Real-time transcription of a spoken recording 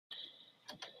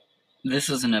This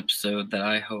is an episode that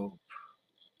I hope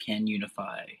can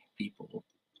unify people.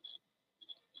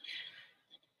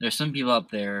 There's some people out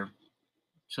there,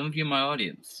 some of you in my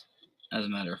audience, as a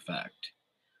matter of fact,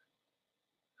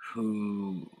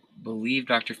 who believe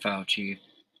Dr. Fauci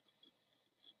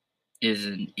is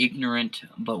an ignorant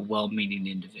but well-meaning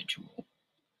individual.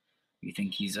 You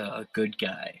think he's a good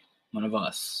guy, one of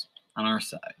us, on our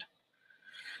side.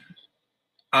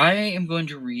 I am going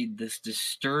to read this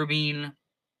disturbing,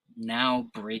 now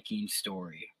breaking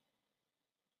story.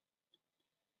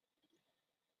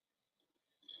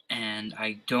 And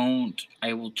I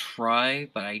will try,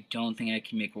 but I don't think I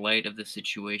can make light of the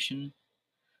situation.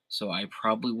 So I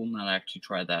probably will not actually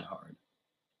try that hard.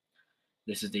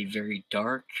 This is a very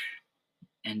dark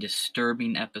and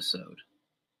disturbing episode.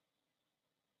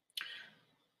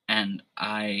 And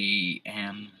I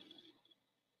am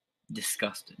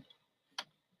disgusted.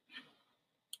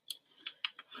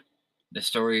 The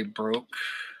story broke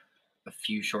a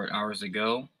few short hours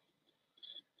ago.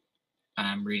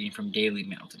 I'm reading from Daily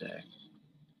Mail today.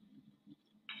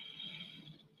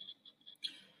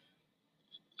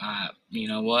 You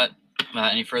know what?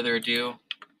 Without any further ado,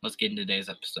 let's get into today's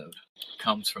episode. It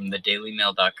comes from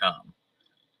thedailymail.com.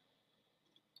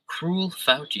 Cruel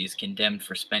Fauci is condemned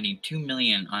for spending $2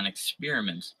 million on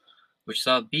experiments which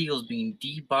saw beagles being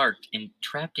debarked and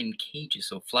trapped in cages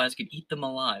so flies could eat them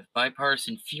alive.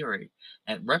 Bipartisan fury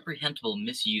at reprehensible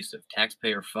misuse of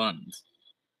taxpayer funds.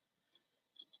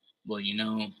 Well,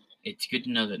 it's good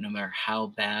to know that no matter how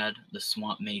bad the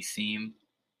swamp may seem,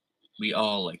 we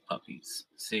all like puppies.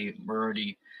 See, we're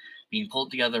already being pulled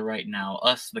together right now,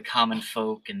 us, the common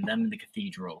folk, and them in the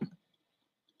cathedral.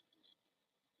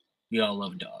 We all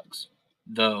love dogs.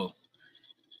 Though,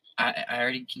 I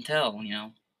already can tell,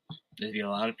 there'll be a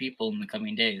lot of people in the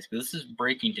coming days. But this is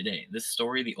breaking today. This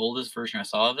story, the oldest version I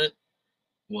saw of it,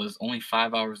 was only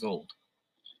 5 hours old.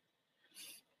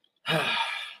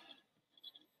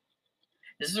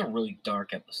 This is a really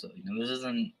dark episode. This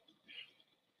isn't...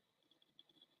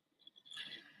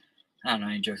 I don't know,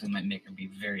 any jokes I might make would be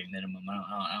very minimum.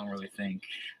 I don't really think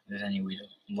there's any way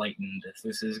to lighten this.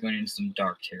 This is going into some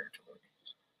dark territory.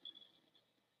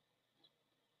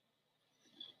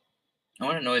 And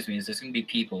what annoys me is there's going to be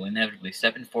people inevitably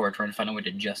stepping forward trying to find a way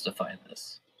to justify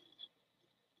this.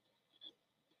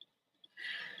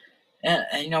 And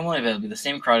I'm only about to be the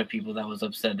same crowd of people that was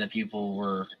upset that people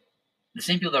were... The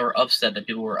same people that were upset that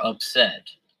people were upset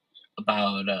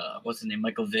about, what's his name,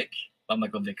 Michael Vick? About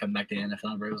Michael Vick coming back to the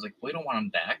NFL. Everybody was like, we don't want him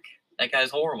back. That guy's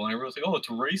horrible. And everybody was like, oh, it's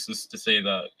racist to say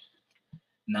that.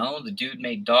 No, the dude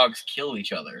made dogs kill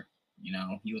each other.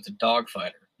 He was a dog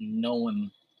fighter. No one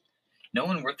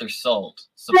worth their salt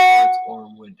supports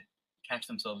or would catch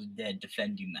themselves dead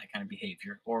defending that kind of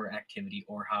behavior or activity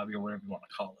or hobby or whatever you want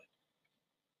to call it.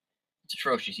 It's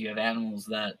atrocious. You have animals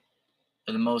that,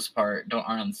 for the most part,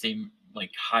 aren't on the same,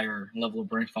 higher level of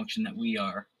brain function that we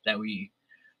are, that we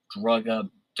drug up,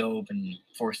 dope, and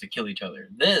forced to kill each other.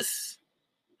 This,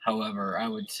 however, I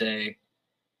would say,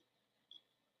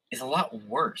 is a lot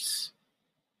worse.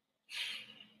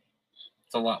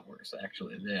 It's a lot worse,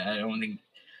 actually. I don't think...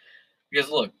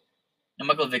 Because, look, in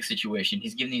Michael Vick's situation,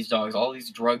 he's giving these dogs all these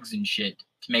drugs and shit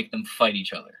to make them fight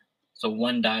each other. So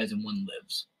one dies and one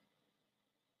lives.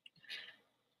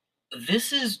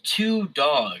 This is two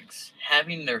dogs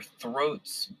having their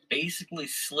throats basically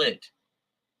slit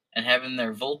and having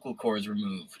their vocal cords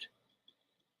removed.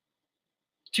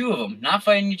 Two of them, not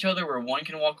fighting each other where one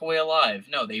can walk away alive.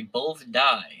 No, they both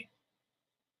die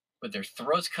with their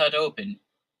throats cut open,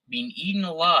 being eaten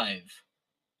alive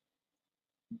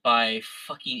by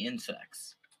fucking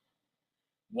insects,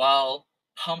 while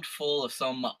pumped full of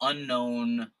some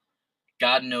unknown,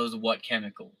 God knows what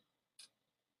chemical.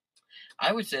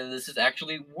 I would say that this is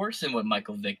actually worse than what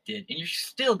Michael Vick did, and you're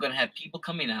still going to have people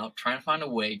coming out trying to find a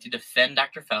way to defend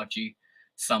Dr. Fauci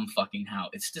some fucking how.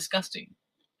 It's disgusting.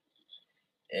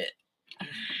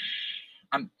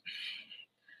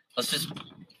 Let's just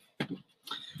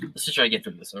try to get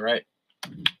through this, all right?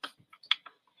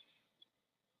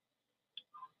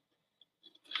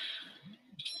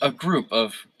 A group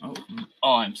of...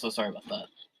 I'm so sorry about that.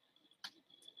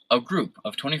 A group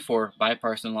of 24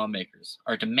 bipartisan lawmakers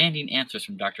are demanding answers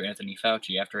from Dr. Anthony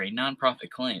Fauci after a nonprofit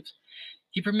claims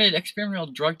he permitted experimental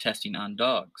drug testing on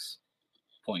dogs.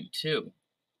 Point 2.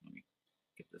 Let me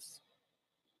get this.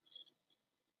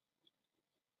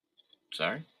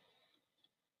 Sorry?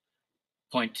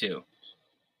 Point 2.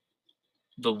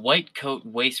 The White Coat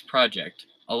Waste Project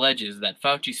alleges that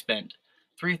Fauci spent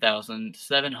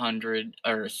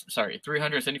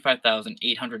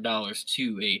 $375,800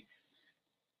 to a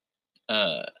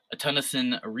A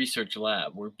Tennyson research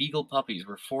lab where beagle puppies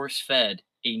were force-fed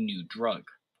a new drug.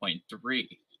 Point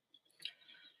 3.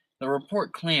 The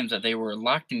report claims that they were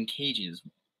locked in cages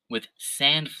with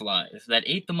sandflies that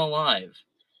ate them alive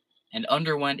and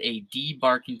underwent a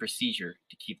debarking procedure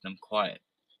to keep them quiet.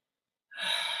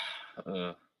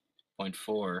 Point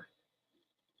 4.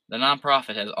 The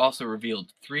nonprofit has also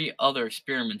revealed 3 other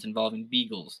experiments involving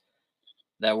beagles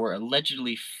that were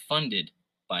allegedly funded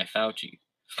by Fauci.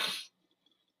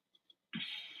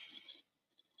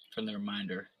 Friendly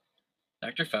reminder,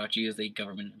 Dr. Fauci is a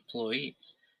government employee.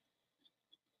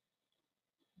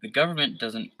 The government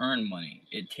doesn't earn money.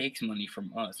 It takes money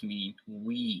from us, meaning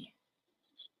we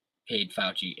paid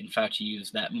Fauci, and Fauci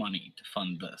used that money to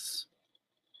fund this.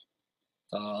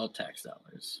 It's all tax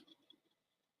dollars.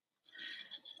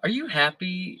 Are you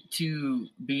happy to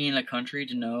be in a country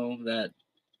to know that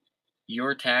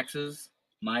your taxes,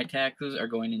 my taxes, are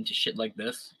going into shit like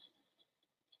this?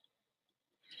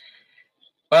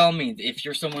 By all means, if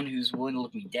you're someone who's willing to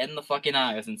look me dead in the fucking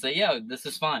eyes and say, yeah, this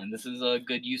is fine, this is a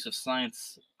good use of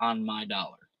science on my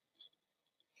dollar,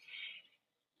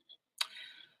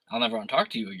 I'll never want to talk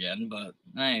to you again, but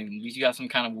hey, at least you got some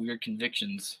kind of weird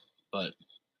convictions. But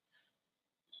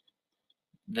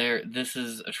this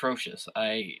is atrocious.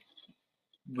 I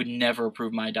would never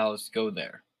approve my dollars to go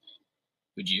there.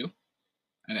 Would you?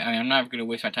 I mean, I'm not going to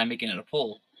waste my time making it a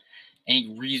poll.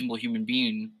 Any reasonable human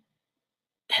being,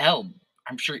 hell,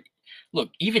 I'm sure.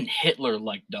 Look, even Hitler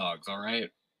liked dogs. All right,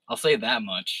 I'll say that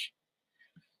much.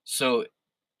 So,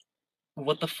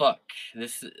 what the fuck?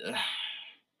 This.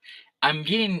 I'm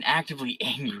getting actively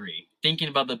angry thinking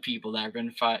about the people that are going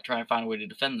to try and find a way to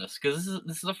defend this, because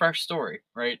this is a fresh story,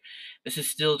 right? This is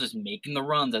still just making the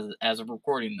runs as of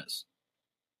recording this,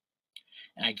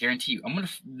 and I guarantee you, I'm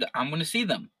gonna see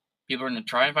them. People are gonna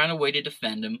try and find a way to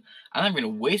defend him. I'm not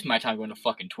gonna waste my time going to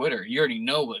fucking Twitter. You already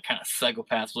know what kind of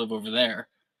psychopaths live over there.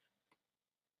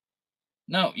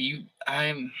 No,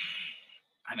 I'm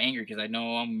angry because I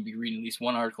know I'm gonna be reading at least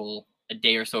one article a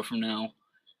day or so from now,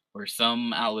 where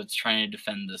some outlet's trying to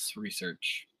defend this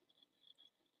research.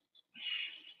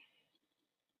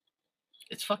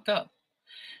 It's fucked up.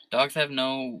 Dogs have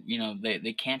no,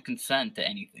 they can't consent to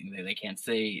anything. They can't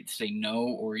say no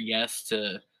or yes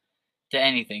to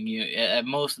anything. At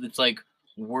most it's like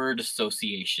word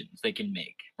associations they can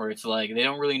make, where it's like they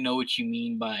don't really know what you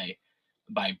mean by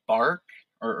bark,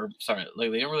 or sorry,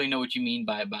 like they don't really know what you mean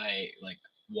by like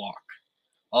walk.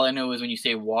 All I know is when you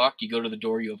say walk, you go to the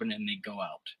door, you open it, and they go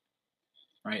out.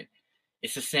 Right?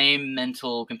 It's the same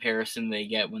mental comparison they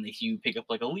get when they see you pick up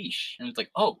like a leash, and it's like,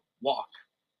 oh, walk.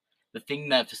 The thing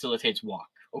that facilitates walk.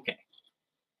 Okay.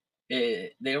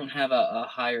 They don't have a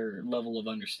higher level of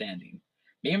understanding.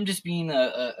 Maybe I'm just being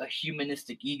a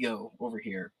humanistic ego over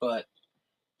here, but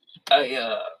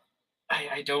I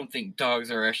don't think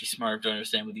dogs are actually smart enough to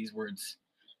understand what these words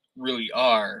really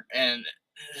are, and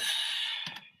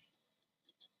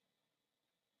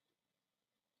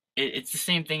it's the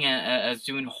same thing as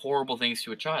doing horrible things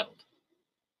to a child,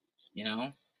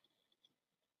 and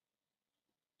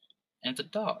it's a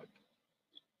dog.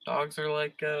 Dogs are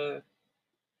like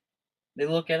they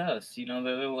look at us,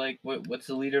 they're like, what's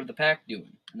the leader of the pack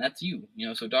doing? And that's you,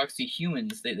 so dogs see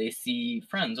humans, they see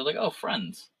friends, they're like, oh,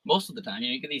 friends. Most of the time,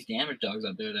 you get these damaged dogs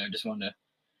out there that just want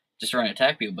to try and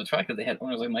attack people, but it's probably because they had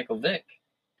owners like Michael Vick.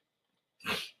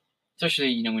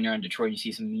 Especially, when you're in Detroit and you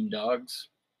see some mean dogs.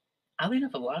 Oddly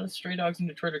enough, a lot of stray dogs in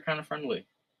Detroit are kind of friendly.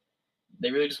 They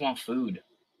really just want food.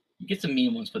 You get some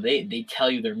mean ones, but they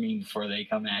tell you they're mean before they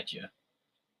come at you.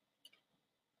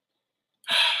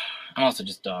 I'm also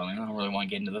just dogging. I don't really want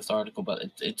to get into this article, but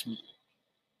it's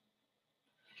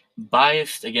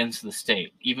biased against the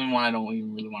state, even when I don't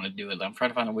even really want to do it. I'm trying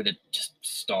to find a way to just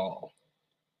stall.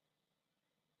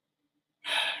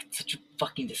 It's such a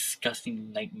fucking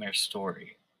disgusting nightmare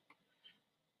story.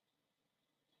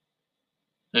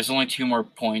 There's only 2 more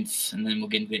points, and then we'll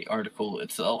get into the article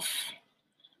itself.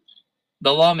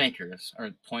 The lawmakers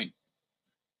are point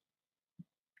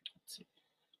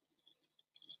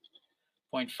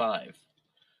 5.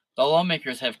 The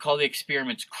lawmakers have called the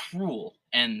experiments cruel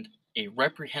and a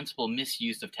reprehensible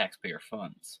misuse of taxpayer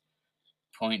funds.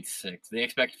 Point 6. They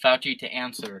expect Fauci to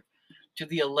answer to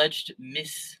the alleged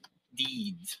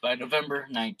misdeeds by November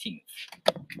 19th.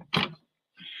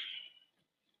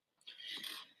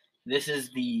 This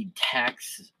is the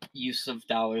tax use of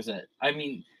dollars that,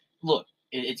 look,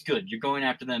 it's good. You're going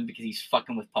after them because he's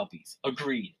fucking with puppies.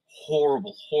 Agreed.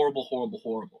 Horrible, horrible, horrible,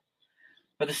 horrible.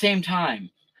 But at the same time,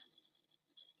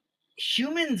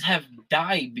 humans have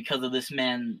died because of this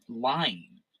man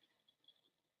lying.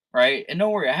 Right? And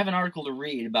don't worry, I have an article to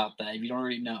read about that if you don't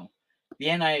already know. The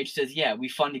NIH says, yeah, we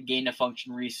funded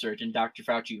gain-of-function research and Dr.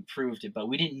 Fauci approved it, but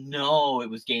we didn't know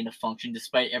it was gain-of-function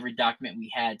despite every document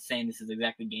we had saying this is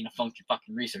exactly gain-of-function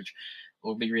fucking research.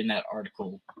 We'll be reading that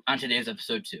article on today's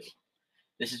episode too.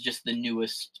 This is just the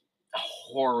newest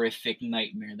horrific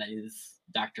nightmare that is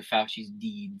Dr. Fauci's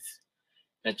deeds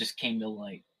that just came to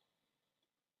light.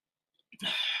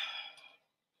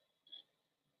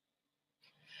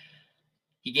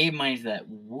 He gave money to that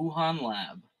Wuhan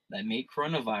lab that made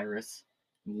coronavirus,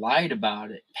 lied about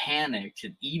it, panicked.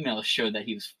 His emails showed that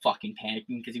he was fucking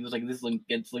panicking because he was like, this link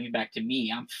gets linked back to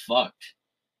me. I'm fucked.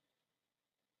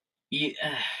 You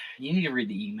need to read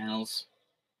the emails.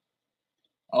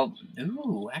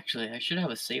 Actually, I should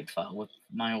have a saved file with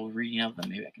my old reading of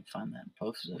them. Maybe I can find that and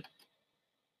post it.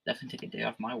 Definitely take a day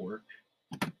off my work.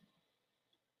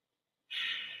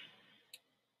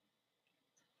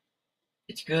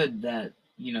 It's good that,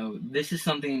 this is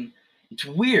something, it's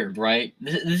weird, right?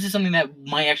 This is something that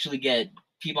might actually get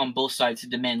people on both sides to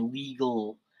demand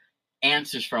legal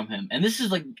answers from him. And this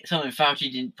is like something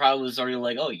Fauci probably was already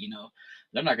like,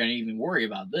 they're not going to even worry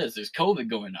about this. There's COVID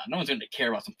going on. No one's going to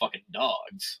care about some fucking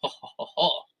dogs.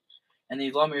 And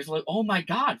these lawmakers are like, oh my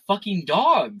god, fucking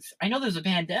dogs. I know there's a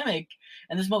pandemic,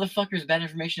 and this motherfucker's bad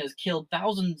information has killed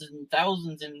thousands and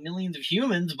thousands and millions of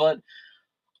humans, but,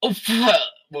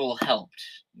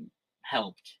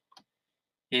 helped.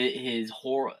 His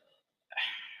horror.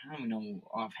 I don't know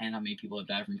offhand how many people have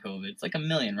died from COVID. It's like 1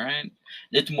 million, right?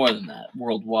 It's more than that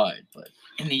worldwide, but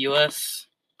in the U.S.,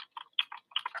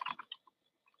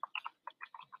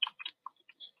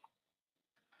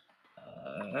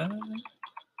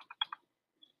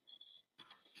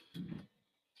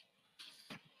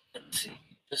 let's see.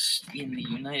 Just in the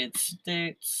United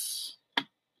States.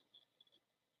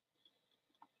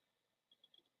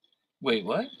 Wait,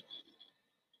 what?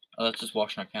 Oh, that's just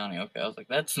Washtenaw County. Okay, I was like,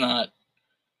 that's not.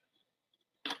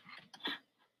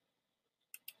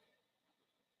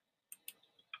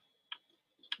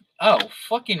 Oh,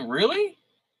 fucking really?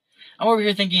 I'm over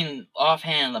here thinking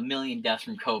offhand 1 million deaths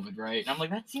from COVID, right? And I'm like,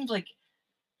 that seems like,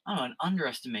 I don't know, an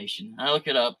underestimation. And I look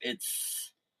it up.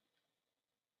 It's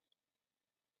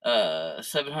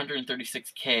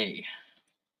 736K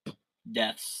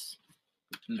deaths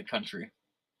in the country.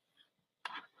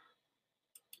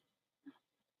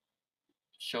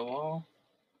 Show all.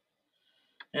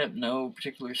 Yep, no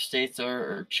particular states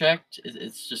are checked.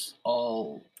 It's just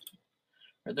all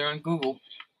right there on Google.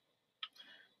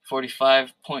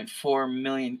 45.4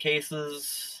 million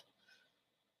cases,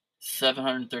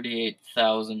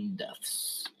 738,000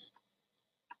 deaths.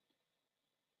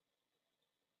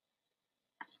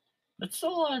 That's still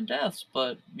a lot of deaths,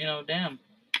 but, damn.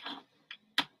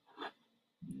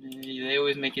 They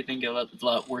always make you think it's a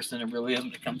lot worse than it really is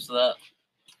when it comes to that.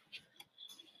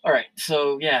 Alright,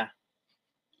 so, yeah.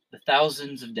 The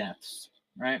thousands of deaths,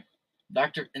 right?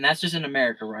 And that's just in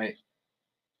America, right?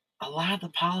 A lot of the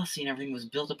policy and everything was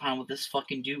built upon what this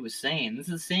fucking dude was saying. This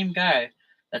is the same guy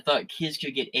that thought kids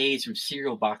could get AIDS from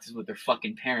cereal boxes with their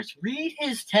fucking parents. Read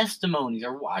his testimonies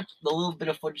or watch the little bit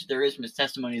of footage there is from his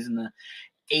testimonies in the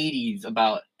 80s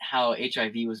about how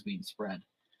HIV was being spread.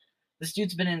 This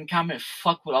dude's been an incompetent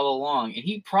fuckwit all along, and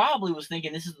he probably was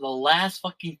thinking this is the last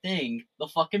fucking thing they'll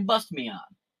fucking bust me on.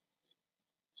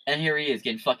 And here he is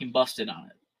getting fucking busted on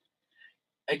it.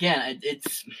 Again,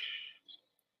 it's...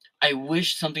 I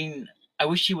wish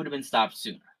he would have been stopped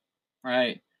sooner,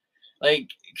 right? Like,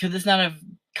 could this not have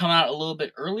come out a little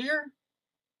bit earlier?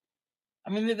 I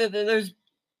mean, there's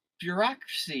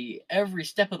bureaucracy every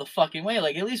step of the fucking way.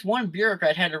 Like, at least one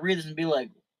bureaucrat had to read this and be like,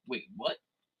 wait, what?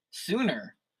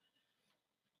 Sooner?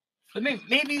 But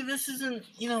maybe this isn't,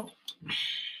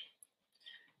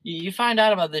 you find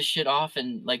out about this shit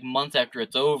often, like, months after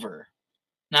it's over.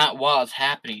 Not while it's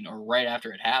happening or right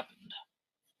after it happened.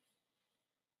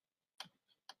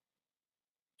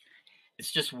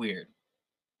 It's just weird.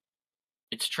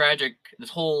 It's tragic.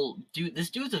 This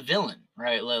dude's a villain,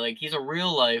 right? Like he's a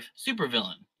real life super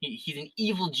villain. He's an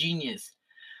evil genius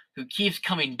who keeps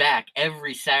coming back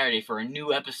every Saturday for a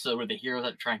new episode where the heroes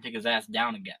have to try and take his ass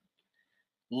down again.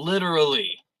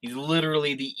 Literally. He's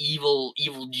literally the evil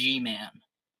G-man.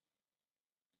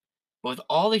 But with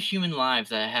all the human lives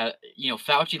that have,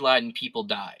 Fauci lied and people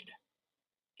died.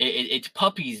 It's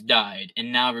puppies died,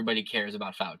 and now everybody cares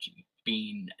about Fauci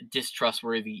being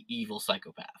distrustworthy, evil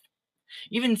psychopath.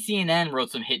 Even CNN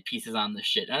wrote some hit pieces on this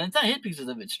shit. And it's not hit pieces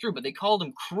if it's true, but they called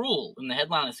him cruel in the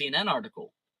headline of the CNN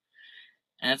article.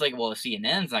 And it's like, well,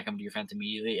 CNN's not coming to your defense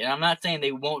immediately. And I'm not saying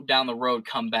they won't down the road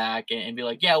come back and be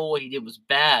like, yeah, well, what he did was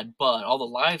bad, but all the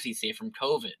lives he saved from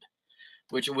COVID,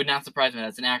 which would not surprise me.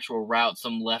 That's an actual route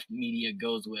some left media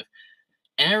goes with.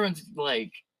 And everyone's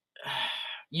like,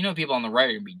 people on the right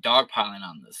are gonna be dogpiling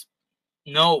on this.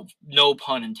 No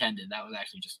pun intended. That was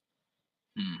actually just.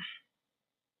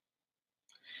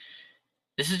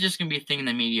 This is just gonna be a thing in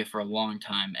the media for a long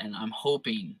time, and I'm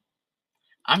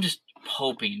just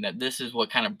hoping that this is what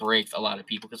kind of breaks a lot of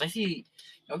people, because I see,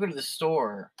 I'll go to the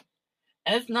store,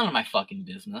 and it's none of my fucking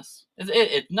business.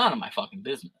 It's none of my fucking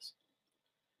business.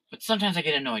 But sometimes I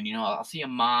get annoyed. I'll see a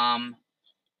mom,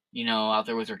 out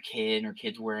there with her kid, and her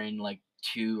kid's wearing like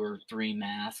 2 or 3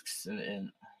 masks,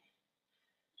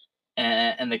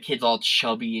 and the kid's all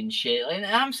chubby and shit. And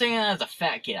I'm saying that as a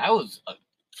fat kid. I was a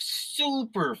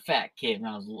super fat kid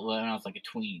when I was like a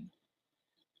tween.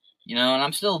 And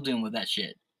I'm still doing with that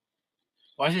shit.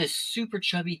 Why is this super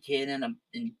chubby kid in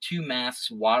 2 masks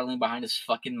waddling behind his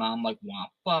fucking mom like womp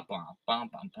bum bum bum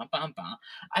bum bum bum?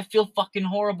 I feel fucking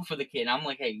horrible for the kid. I'm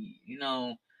like, hey,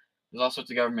 there's all sorts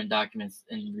of government documents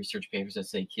and research papers that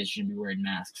say kids shouldn't be wearing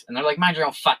masks, and they're like, mind your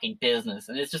own fucking business.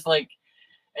 And it's just like,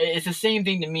 it's the same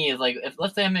thing to me as like, if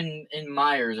let's say I'm in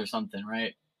Myers or something,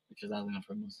 right? Which is oddly enough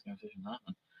for most conversations.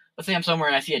 Let's say I'm somewhere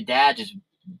and I see a dad just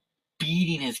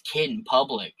beating his kid in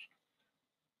public.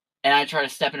 And I try to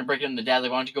step in and break it in. The dad's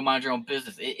like, why don't you go mind your own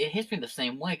business? It hits me the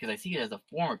same way, because I see it as a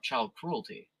form of child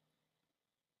cruelty.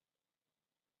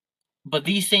 But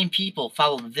these same people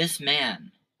follow this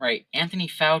man, right, Anthony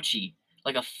Fauci,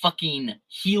 like a fucking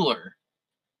healer.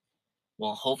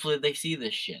 Well, hopefully they see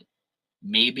this shit.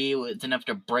 Maybe it's enough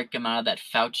to break him out of that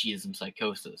Fauciism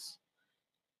psychosis.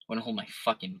 I wouldn't hold my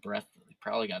fucking breath. They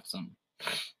probably got some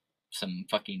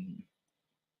fucking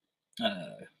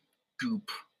goop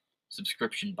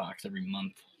subscription box every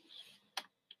month.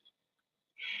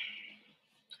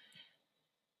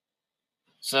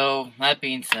 So, that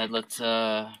being said, let's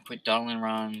quit dawdling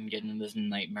around and get into this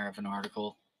nightmare of an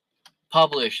article.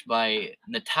 Published by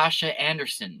Natasha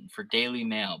Anderson for Daily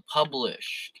Mail.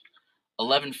 Published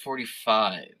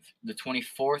 11:45, the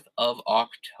 24th of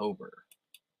October.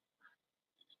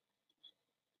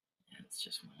 It's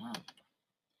just went up.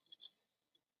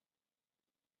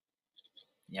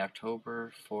 The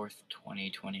October 4th,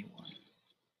 2021.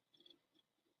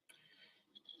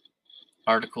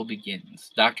 Article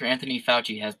begins. Dr. Anthony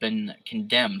Fauci has been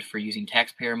condemned for using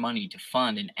taxpayer money to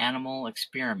fund an animal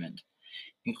experiment,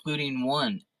 including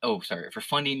for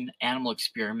funding animal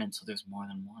experiments, so there's more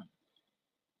than one.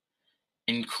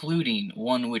 Including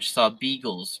one which saw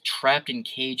beagles trapped in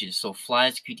cages so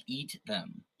flies could eat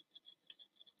them,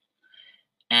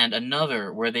 and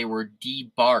another where they were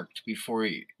debarked before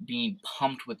being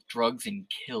pumped with drugs and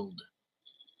killed.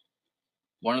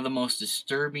 One of the most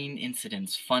disturbing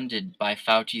incidents funded by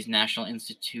Fauci's National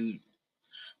Institute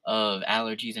of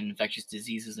Allergies and Infectious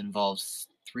Diseases involves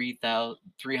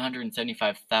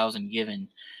 $375,000 given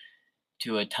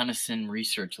to a Tennyson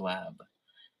research lab.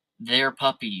 Their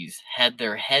puppies had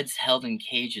their heads held in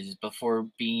cages before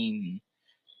being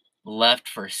left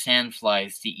for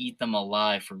sandflies to eat them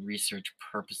alive for research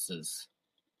purposes.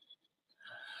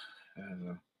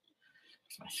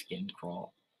 Makes my skin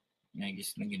crawl. You're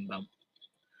just thinking about,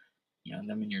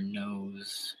 them in your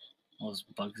nose, all those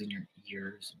bugs in your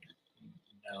ears and your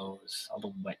nose, all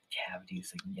the wet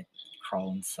cavities they can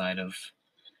crawl inside of,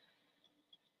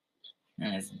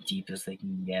 and as deep as they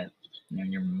can get,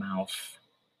 in your mouth,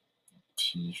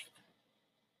 teeth,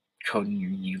 coating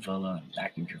your uvula and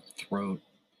back of your throat.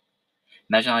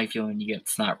 Imagine how you feel when you get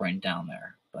snot running down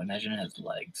there, but imagine it has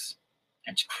legs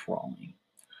and it's crawling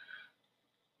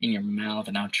in your mouth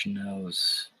and out your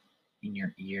nose, in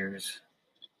your ears.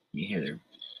 You hear their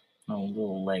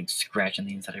little legs scratching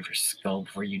the inside of your skull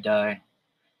before you die.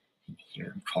 You hear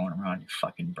them crawling around your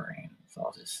fucking brain. It's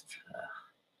all just.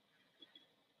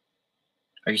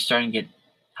 Are you starting to get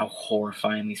how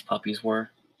horrifying these puppies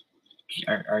were?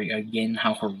 Are again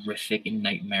how horrific and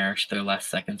nightmarish their last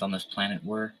seconds on this planet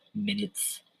were?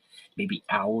 Minutes, maybe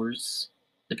hours,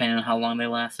 depending on how long they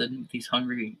lasted. With these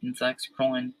hungry insects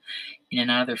crawling in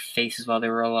and out of their faces while they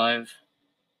were alive.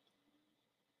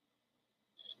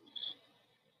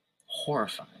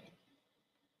 Horrifying.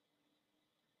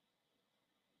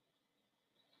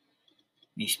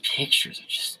 These pictures are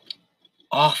just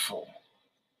awful.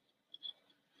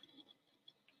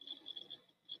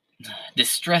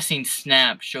 Distressing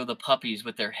snaps show the puppies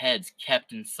with their heads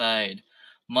kept inside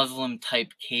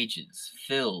muslin-type cages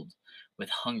filled with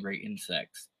hungry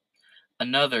insects.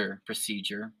 Another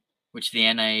procedure, which the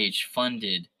NIH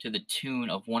funded to the tune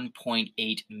of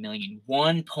 $1.8 million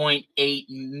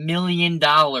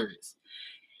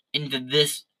into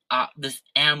this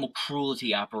animal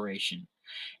cruelty operation.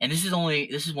 And this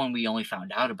is one we only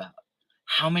found out about.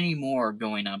 How many more are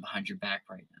going on behind your back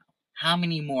right now? How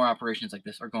many more operations like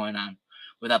this are going on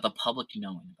without the public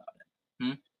knowing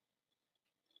about it?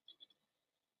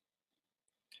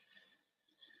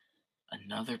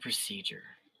 Another procedure,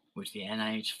 which the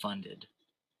NIH funded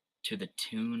to the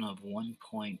tune of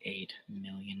 $1.8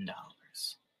 million,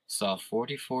 saw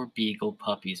 44 beagle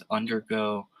puppies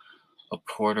undergo a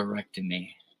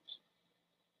cordorectomy,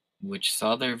 which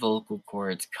saw their vocal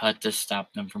cords cut to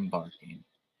stop them from barking.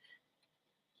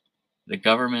 The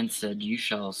government said, "You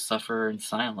shall suffer in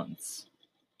silence,"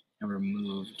 and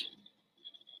removed.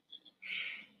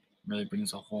 Really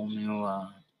brings a whole new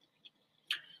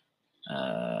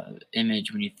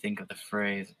image when you think of the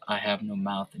phrase, "I have no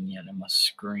mouth and yet I must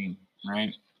scream,"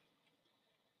 right?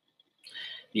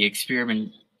 The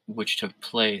experiment, which took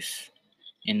place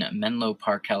in Menlo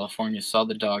Park, California, saw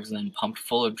the dogs then pumped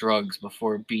full of drugs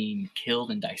before being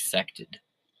killed and dissected.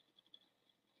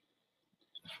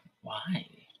 Why?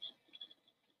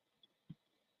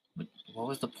 What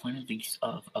was the point of these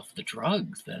of the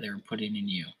drugs that they were putting in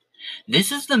you?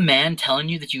 This is the man telling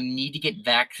you that you need to get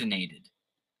vaccinated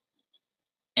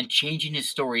and changing his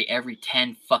story every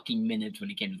 10 fucking minutes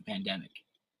when it came to the pandemic.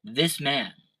 This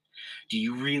man. Do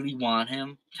you really want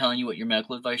him telling you what your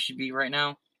medical advice should be right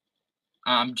now?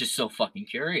 I'm just so fucking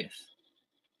curious.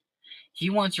 He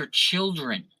wants your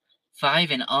children,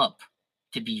 5 and up,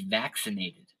 to be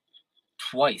vaccinated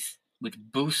twice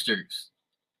with boosters,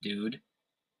 dude.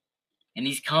 And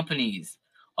these companies,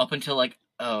 up until like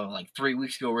 3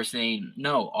 weeks ago, were saying,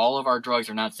 no, all of our drugs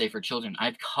are not safe for children.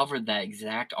 I've covered that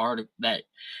exact article.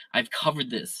 I've covered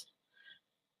this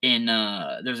in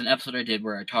there was an episode I did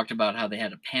where I talked about how they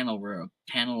had a panel where a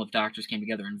panel of doctors came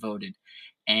together and voted,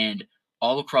 and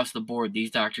all across the board,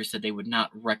 these doctors said they would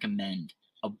not recommend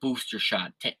a booster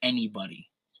shot to anybody,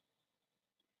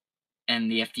 and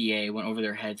the FDA went over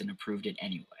their heads and approved it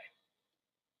anyway.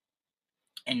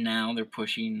 And now they're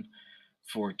pushing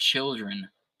for children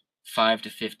 5 to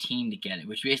 15 to get it,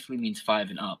 which basically means 5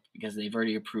 and up, because they've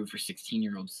already approved for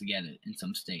 16-year-olds to get it in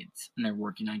some states, and they're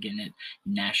working on getting it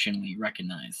nationally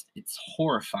recognized. It's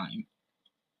horrifying.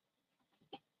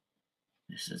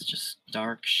 This is just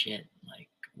dark shit. Like,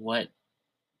 what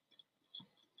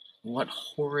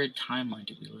horrid timeline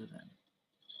do we live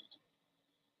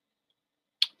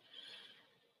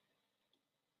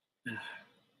in?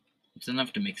 It's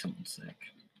enough to make someone sick.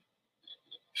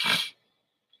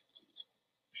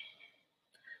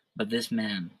 But this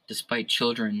man, despite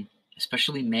children,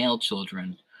 especially male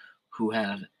children, who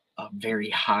have a very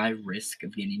high risk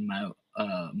of getting minor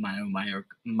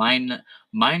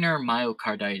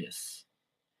myocarditis,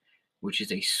 which is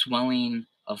a swelling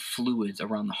of fluids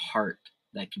around the heart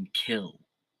that can kill.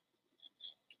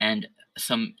 And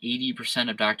some 80%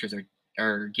 of doctors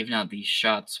are giving out these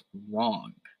shots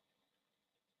wrong.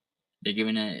 They're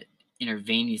giving it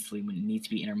intravenously when it needs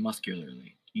to be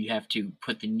intramuscularly. You have to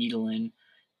put the needle in,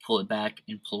 pull it back,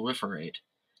 and proliferate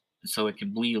so it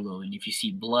can bleed a little. And if you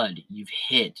see blood, you've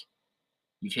hit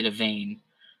a vein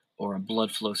or a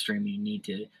blood flow stream, and you need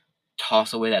to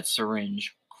toss away that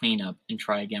syringe, clean up, and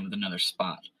try again with another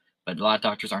spot. But a lot of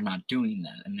doctors are not doing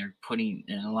that, and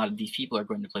and a lot of these people are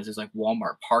going to places like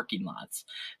Walmart parking lots,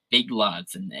 big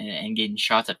lots, and getting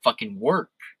shots at fucking work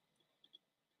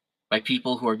by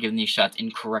people who are giving these shots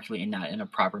incorrectly and not in a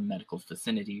proper medical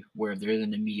vicinity where if there's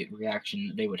an immediate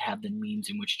reaction, they would have the means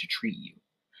in which to treat you.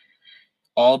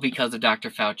 All because of Dr.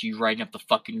 Fauci writing up the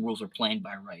fucking rules we're playing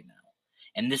by right now.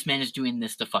 And this man is doing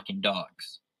this to fucking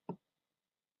dogs.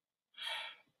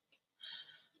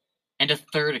 And a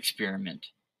third experiment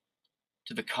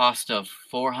to the cost of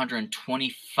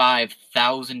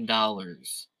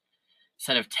 $425,000.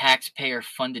 Set of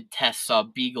taxpayer-funded tests saw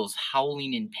beagles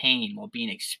howling in pain while being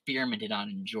experimented on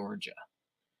in Georgia.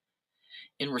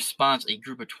 In response, a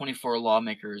group of 24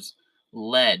 lawmakers,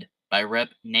 led by Rep.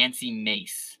 Nancy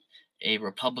Mace, a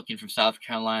Republican from South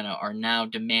Carolina, are now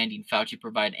demanding Fauci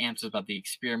provide answers about the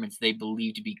experiments they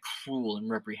believe to be cruel and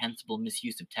reprehensible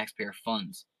misuse of taxpayer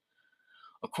funds.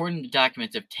 According to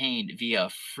documents obtained via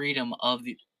Freedom of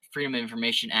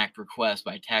Information Act request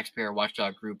by taxpayer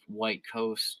watchdog group White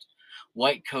Coast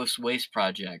Waste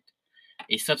Project,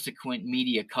 a subsequent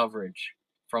media coverage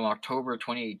from October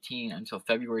 2018 until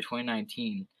February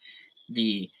 2019,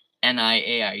 the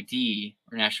NIAID,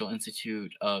 or National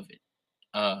Institute of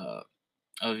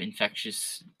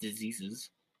Infectious Diseases,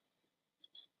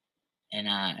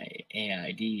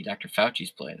 NIAID, Dr. Fauci's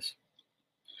place,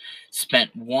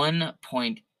 spent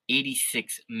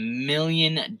 $1.86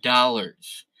 million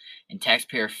in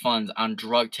taxpayer funds on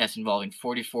drug tests involving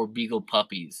 44 beagle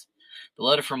puppies. The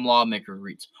letter from lawmaker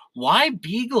reads, "Why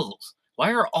beagles?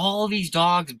 Why are all these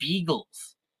dogs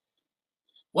beagles?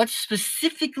 What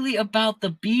specifically about the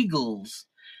beagles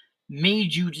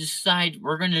made you decide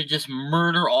we're going to just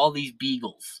murder all these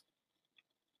beagles?"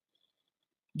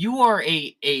 You are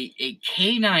a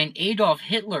canine Adolf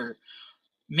Hitler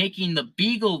making the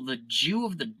beagle the Jew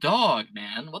of the dog,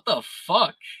 man. What the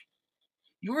fuck?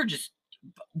 You are just.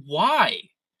 Why?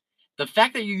 The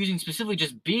fact that you're using specifically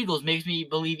just beagles makes me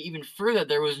believe even further that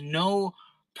there was no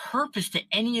purpose to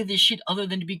any of this shit other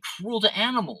than to be cruel to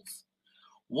animals.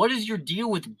 What is your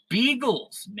deal with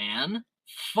beagles, man?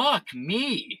 Fuck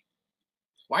me.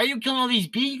 Why are you killing all these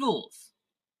beagles?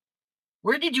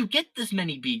 Where did you get this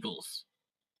many beagles?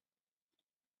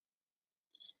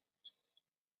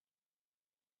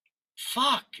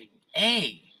 Fuck.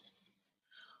 A.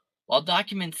 While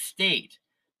documents state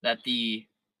that the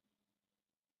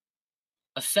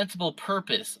ostensible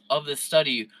purpose of this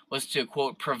study was to,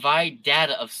 quote, provide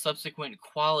data of subsequent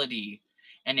quality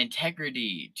and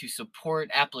integrity to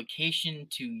support application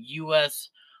to U.S.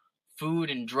 Food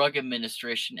and Drug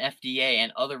Administration, FDA,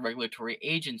 and other regulatory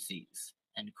agencies,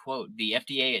 end quote. The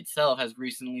FDA itself has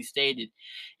recently stated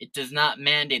it does not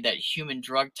mandate that human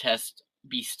drug tests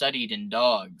be studied in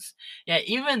dogs. Yeah,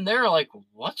 even they're like,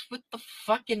 what's with the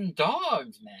fucking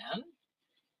dogs, man?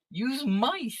 Use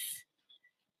mice.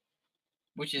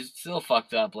 Which is still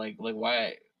fucked up. Like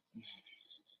why?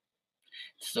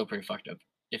 It's still pretty fucked up.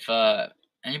 If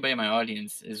anybody in my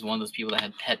audience is one of those people that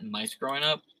had pet mice growing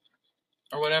up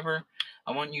or whatever,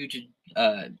 I want you to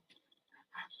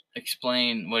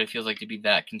explain what it feels like to be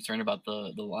that concerned about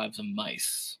the lives of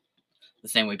mice. The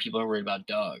same way people are worried about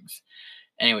dogs.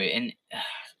 Anyway, and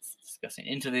it's disgusting.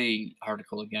 Into the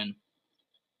article again.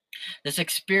 The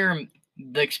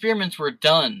experiments were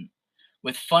done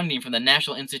with funding from the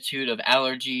National Institute of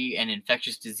Allergy and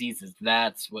Infectious Diseases.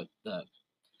 That's what the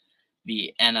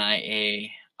NIAID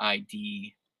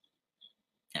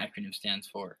acronym stands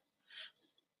for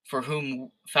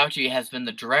whom Fauci has been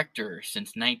the director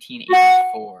since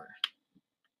 1984.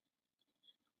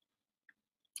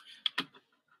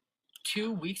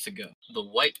 2 weeks ago, the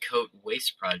White Coat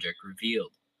Waste Project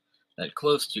revealed that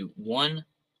close to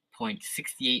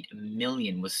 $1.68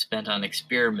 million was spent on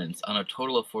experiments on a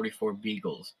total of 44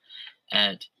 beagles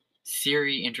at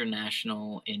Siri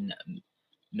International in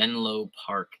Menlo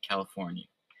Park, California,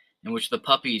 in which the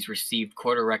puppies received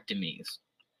cortirectomies.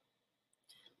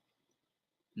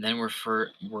 Then were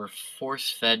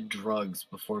force-fed drugs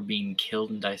before being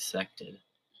killed and dissected.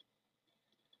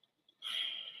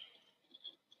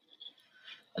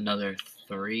 Another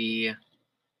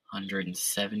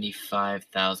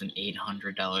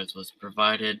 $375,800 was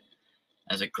provided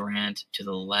as a grant to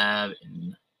the lab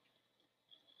in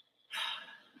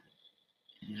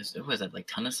what was that, like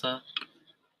Tennessee?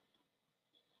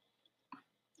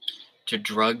 To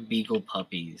drug beagle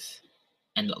puppies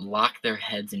and lock their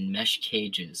heads in mesh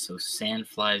cages so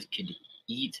sandflies could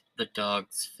eat the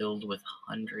dogs filled with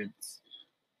hundreds.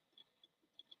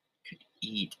 Could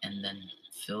eat and then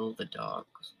fill the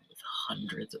dogs with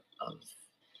hundreds of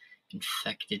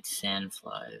infected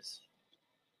sandflies,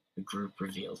 the group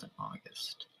revealed in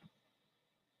August.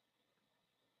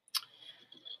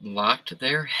 Locked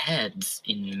their heads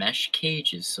in mesh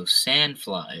cages so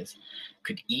sandflies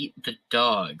could eat the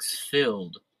dogs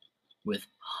filled with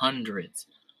hundreds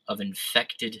of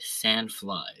infected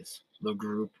sandflies, the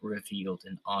group revealed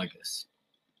in August.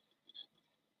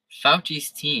 Fauci's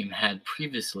team had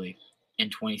previously, in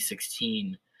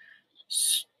 2016,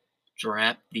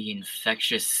 strapped the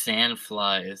infectious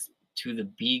sandflies to the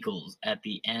beagles at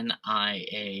the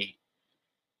NIAID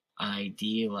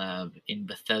lab in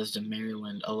Bethesda,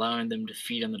 Maryland, allowing them to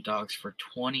feed on the dogs for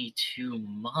 22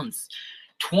 months.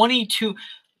 22.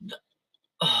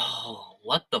 Oh,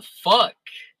 what the fuck?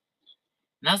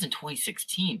 And that was in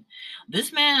 2016.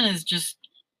 This man is just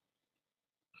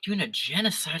doing a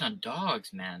genocide on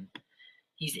dogs, man.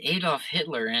 He's Adolf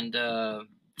Hitler and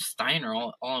Steiner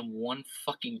all in one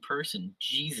fucking person.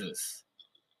 Jesus.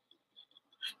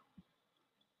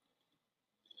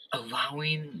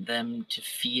 Allowing them to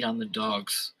feed on the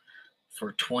dogs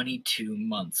for 22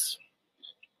 months.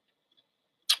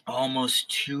 Almost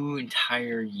 2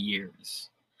 entire years.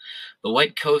 The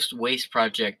White Coast Waste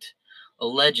Project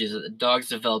alleges that the dogs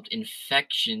developed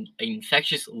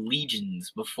infectious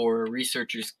lesions before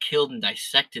researchers killed and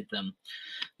dissected them.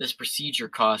 This procedure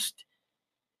cost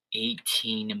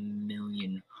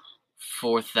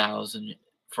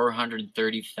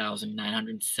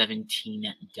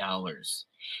 $18,430,917.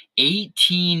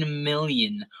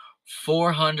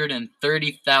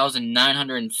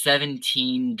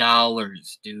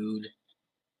 $18,430,917, dude.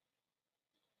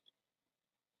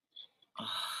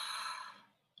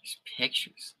 There's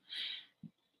pictures.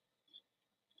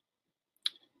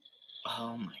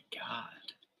 Oh my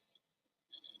god.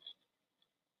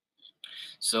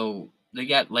 So they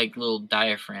got like little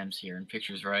diaphragms here in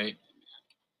pictures, right?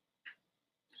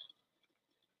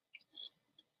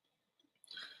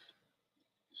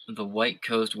 The White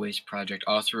Coast Waste Project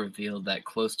also revealed that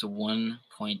close to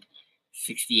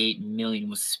 $1.68 million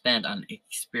was spent on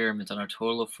experiments on a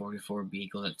total of 44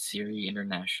 beagles at Siri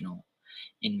International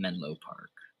in Menlo Park,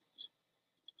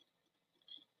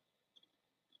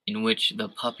 in which the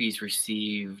puppies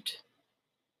received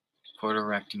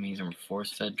cordorectomies and were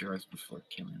force-fed drugs before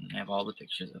killing them. I have all the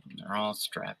pictures of them. They're all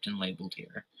strapped and labeled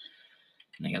here.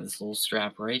 And I got this little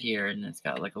strap right here, and it's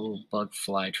got like a little bug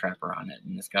fly trapper on it,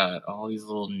 and it's got all these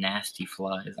little nasty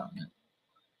flies on it,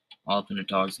 all up in a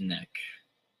dog's neck.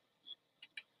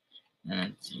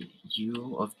 And it's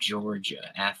U of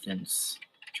Georgia, Athens,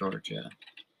 Georgia.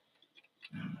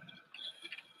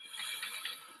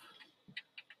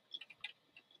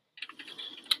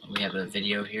 We have a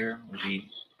video here. We'll be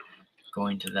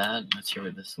going to that. Let's hear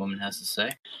what this woman has to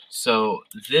say. So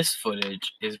this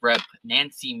footage is Rep.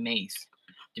 Nancy Mace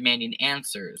demanding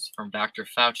answers from Dr.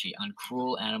 Fauci on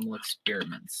cruel animal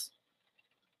experiments.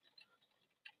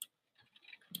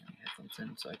 I have headphones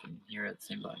in so I can hear at the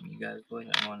same volume you guys would.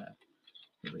 I want to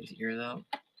everybody's ears out.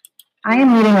 I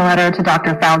am reading a letter to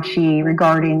Dr. Fauci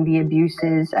regarding the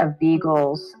abuses of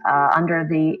beagles under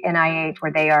the NIH,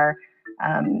 where they are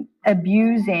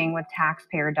abusing with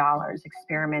taxpayer dollars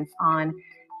experiments on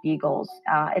beagles.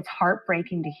 It's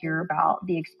heartbreaking to hear about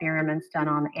the experiments done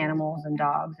on animals and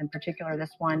dogs, in particular this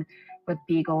one with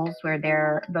beagles, where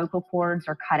their vocal cords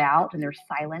are cut out and they're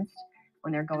silenced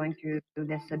when they're going through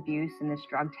this abuse and this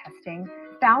drug testing.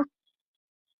 Fauci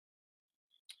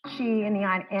and the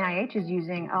NIH is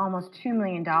using almost $2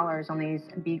 million on these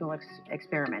beagle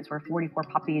experiments, where 44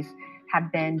 puppies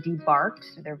have been debarked,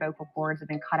 so their vocal cords have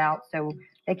been cut out so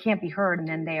they can't be heard, and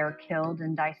then they are killed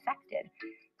and dissected.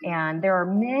 And there are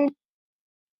many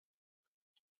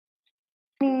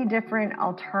different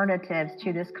alternatives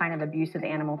to this kind of abusive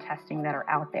animal testing that are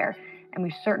out there, and we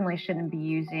certainly shouldn't be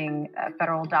using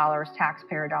federal dollars,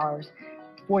 taxpayer dollars,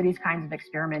 for these kinds of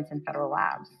experiments in federal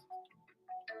labs.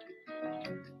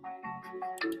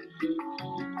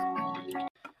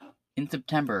 In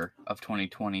September of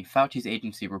 2020, Fauci's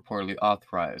agency reportedly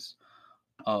authorized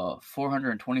a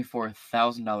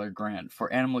 $424,000 grant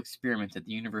for animal experiments at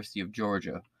the University of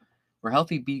Georgia, where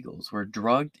healthy beagles were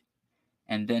drugged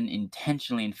and then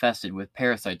intentionally infested with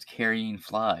parasites carrying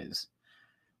flies.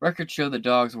 Records show the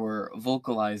dogs were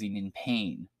vocalizing in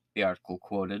pain, the article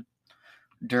quoted,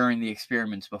 during the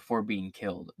experiments before being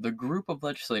killed. The group of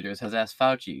legislators has asked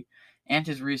Fauci and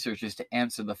his researchers to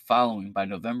answer the following by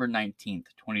November 19th,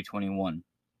 2021.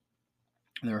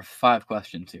 There are 5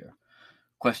 questions here.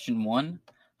 Question 1.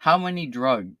 How many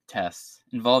drug tests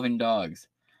involving dogs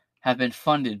have been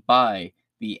funded by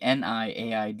the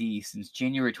NIAID since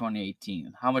January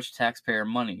 2018? How much taxpayer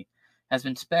money has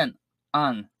been spent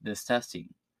on this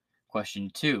testing?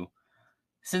 Question 2.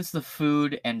 Since the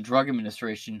Food and Drug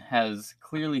Administration has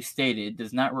clearly stated it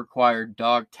does not require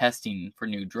dog testing for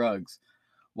new drugs,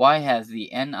 why has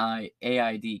the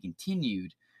NIAID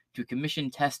continued to commission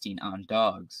testing on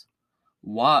dogs?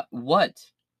 What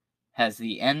has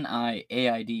the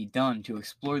NIAID done to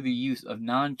explore the use of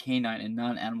non-canine and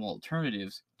non-animal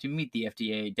alternatives to meet the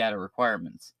FDA data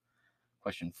requirements?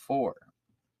 Question 4.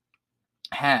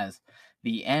 Has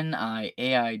the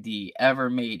NIAID ever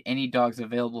made any dogs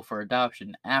available for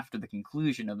adoption after the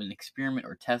conclusion of an experiment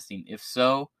or testing? If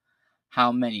so,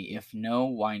 how many? If no,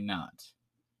 why not?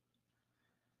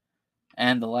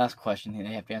 And the last question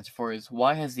they have to answer for is,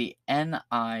 why has the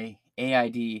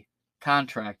NIAID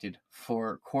contracted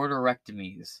for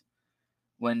cordorectomies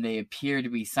when they appear to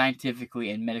be scientifically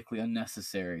and medically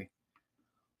unnecessary?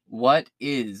 What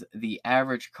is the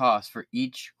average cost for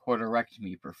each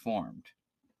cordorectomy performed?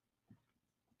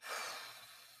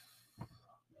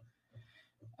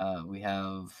 We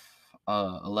have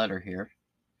a letter here.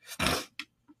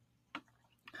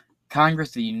 Congress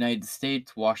of the United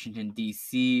States, Washington,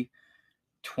 D.C.,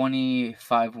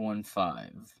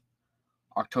 2515,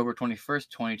 October 21st,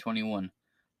 2021.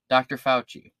 Dr.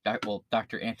 Fauci,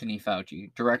 Dr. Anthony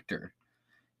Fauci, Director,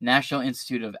 National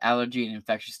Institute of Allergy and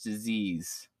Infectious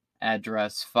Disease,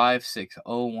 address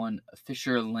 5601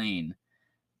 Fisher Lane,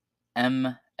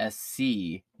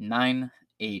 MSC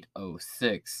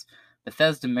 9806,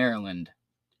 Bethesda, Maryland,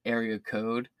 zip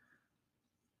code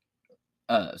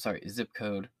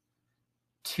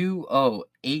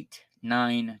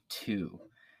 20892.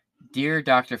 Dear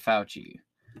Dr. Fauci,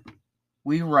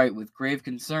 we write with grave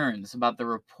concerns about the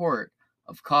report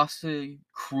of costly,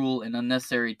 cruel, and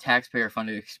unnecessary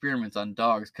taxpayer-funded experiments on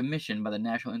dogs commissioned by the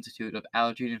National Institute of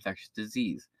Allergy and Infectious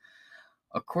Disease.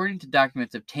 According to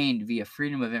documents obtained via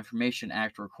Freedom of Information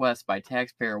Act requests by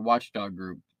taxpayer watchdog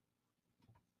group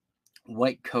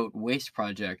White Coat Waste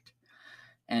Project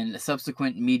and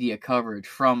subsequent media coverage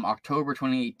from October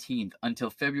 2018 until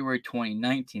February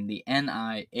 2019, the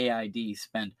NIAID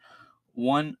spent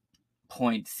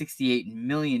 $1.68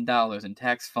 million in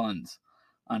tax funds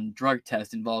on drug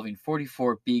tests involving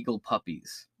 44 beagle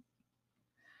puppies.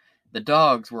 The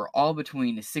dogs were all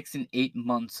between 6 and 8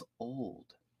 months old.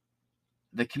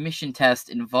 The commission test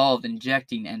involved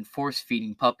injecting and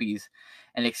force-feeding puppies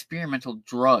an experimental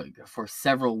drug for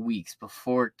several weeks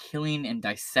before killing and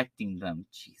dissecting them.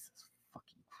 Jesus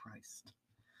fucking Christ.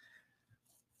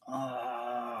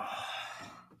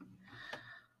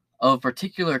 Of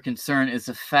particular concern is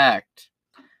the fact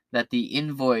that the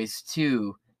invoice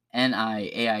to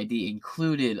NIAID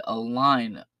included a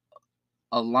line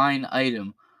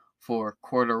item for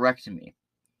cordorectomy.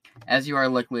 As you are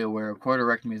likely aware,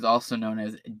 cordorectomy is also known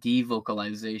as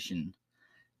devocalization.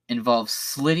 Involves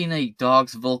slitting a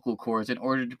dog's vocal cords in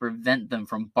order to prevent them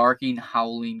from barking,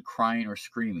 howling, crying, or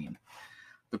screaming.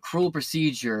 The cruel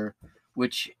procedure,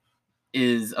 which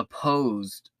is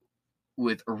opposed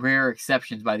with rare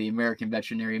exceptions by the American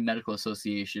Veterinary Medical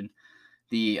Association,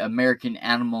 the American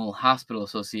Animal Hospital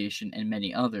Association, and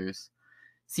many others,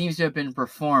 seems to have been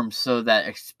performed so that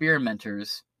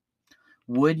experimenters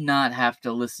would not have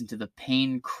to listen to the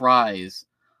pain cries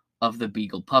of the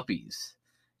beagle puppies.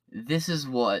 This is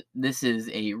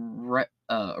a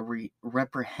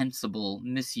reprehensible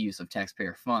misuse of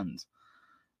taxpayer funds.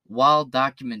 While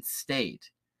documents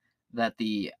state that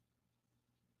the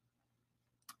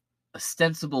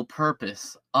ostensible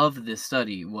purpose of this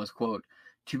study was, quote,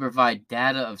 to provide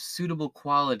data of suitable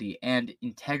quality and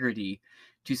integrity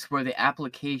to support the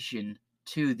application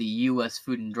to the U.S.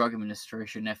 Food and Drug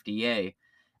Administration, FDA,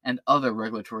 and other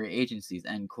regulatory agencies,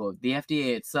 end quote. The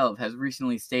FDA itself has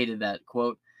recently stated that,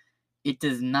 quote, it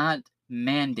does not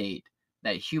mandate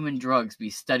that human drugs be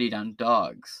studied on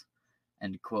dogs,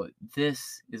 end quote.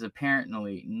 This is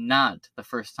apparently not the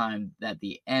first time that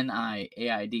the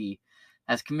NIAID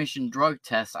has commissioned drug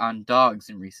tests on dogs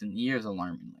in recent years,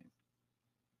 alarmingly.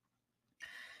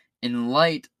 In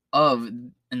light of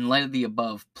the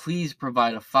above, please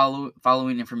provide a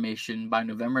following information by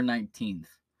November 19th.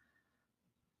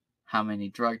 How many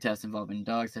drug tests involving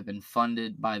dogs have been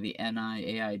funded by the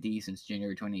NIAID since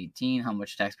January 2018? How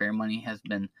much taxpayer money has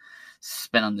been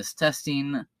spent on this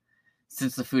testing?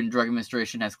 Since the Food and Drug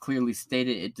Administration has clearly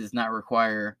stated it does not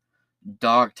require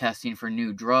dog testing for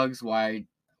new drugs, why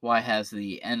has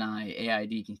the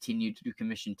NIAID continued to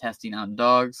commission testing on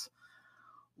dogs?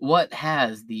 What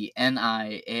has the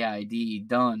NIAID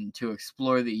done to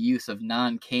explore the use of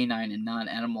non-canine and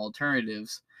non-animal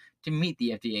alternatives to meet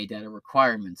the FDA data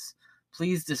requirements?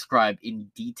 Please describe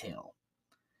in detail.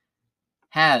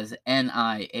 Has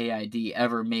NIAID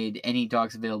ever made any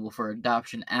dogs available for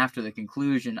adoption after the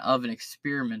conclusion of an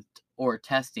experiment or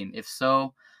testing? If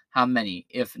so, how many?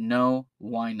 If no,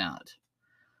 why not?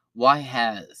 Why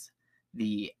has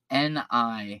the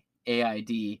NIAID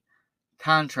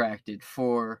contracted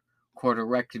for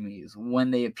cordorectomies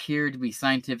when they appear to be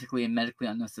scientifically and medically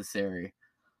unnecessary?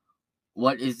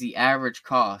 What is the average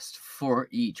cost for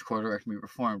each cordorectomy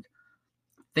performed?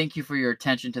 Thank you for your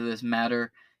attention to this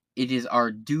matter. It is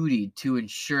our duty to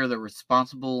ensure the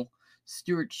responsible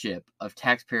stewardship of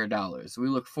taxpayer dollars. We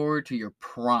look forward to your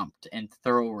prompt and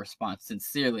thorough response.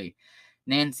 Sincerely,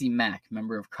 Nancy Mack,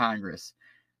 Member of Congress.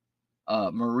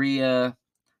 Maria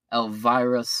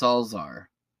Elvira Salazar,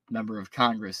 Member of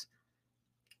Congress.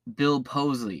 Bill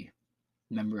Posley,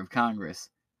 Member of Congress.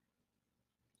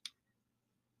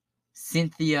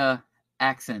 Cynthia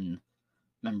Axon,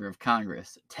 Member of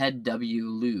Congress. Ted W.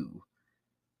 Lieu,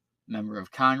 Member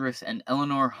of Congress, and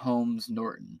Eleanor Holmes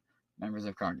Norton, Members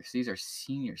of Congress. These are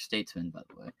senior statesmen, by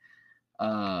the way.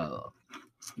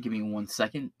 Give me 1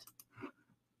 second.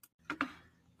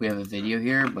 We have a video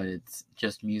here, but it's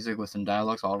just music with some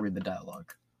dialogue, so I'll read the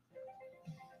dialogue.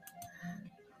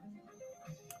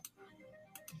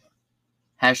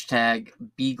 Hashtag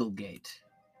Beaglegate.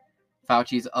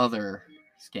 Fauci's other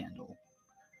scandal.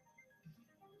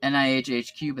 NIH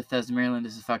HQ, Bethesda, Maryland.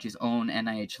 This is Fauci's own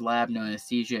NIH lab. No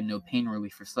anesthesia and no pain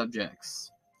relief for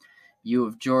subjects. U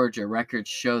of Georgia. Records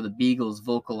show the beagles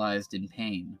vocalized in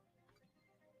pain.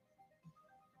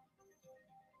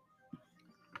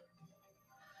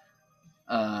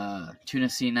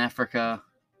 Tunisia, Africa.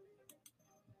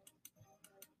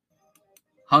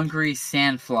 Hungry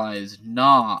sandflies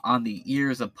gnaw on the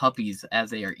ears of puppies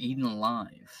as they are eaten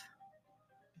alive.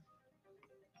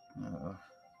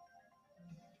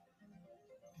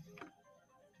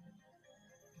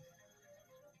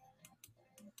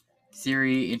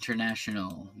 Siri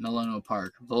International, Milano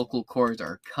Park. Vocal cords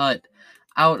are cut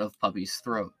out of puppies'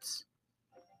 throats.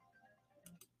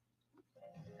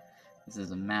 This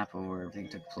is a map of where everything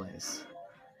took place.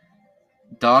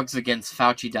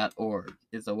 Dogsagainstfauci.org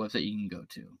is a website you can go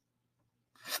to.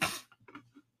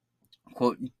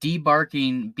 Quote,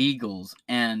 debarking beagles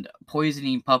and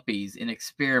poisoning puppies in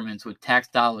experiments with tax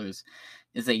dollars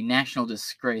is a national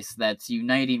disgrace that's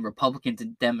uniting Republicans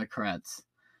and Democrats.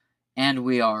 And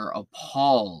we are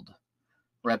appalled,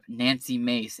 Rep. Nancy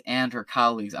Mace and her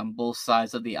colleagues on both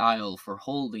sides of the aisle for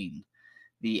holding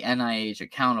the NIH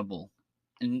accountable.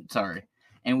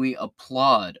 And we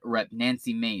applaud Rep.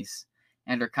 Nancy Mace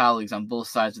and her colleagues on both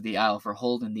sides of the aisle for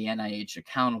holding the NIH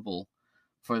accountable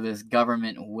for this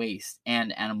government waste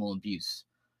and animal abuse.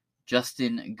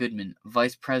 Justin Goodman,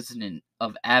 Vice President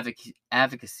of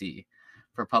Advocacy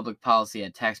for Public Policy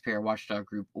at taxpayer watchdog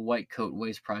group White Coat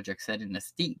Waste Project, said in a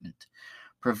statement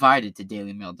provided to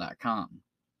DailyMail.com.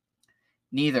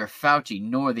 Neither Fauci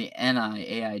nor the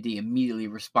NIAID immediately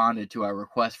responded to our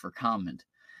request for comment.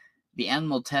 The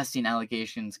animal testing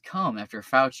allegations come after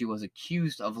Fauci was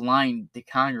accused of lying to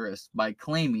Congress by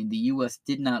claiming the U.S.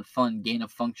 did not fund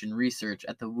gain-of-function research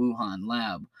at the Wuhan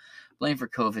lab, blamed for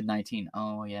COVID-19.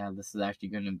 Oh, yeah, this is actually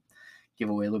going to give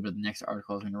away a little bit of the next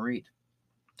article I was going to read.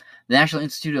 The National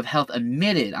Institute of Health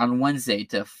admitted on Wednesday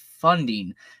to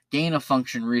funding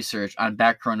gain-of-function research on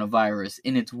bat coronavirus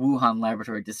in its Wuhan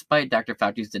laboratory, despite Dr.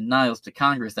 Fauci's denials to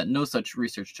Congress that no such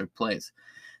research took place.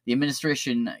 The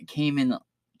administration came in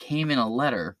a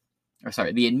letter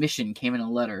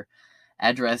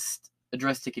addressed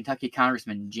to Kentucky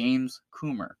Congressman James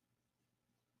Coomer,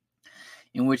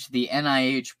 in which the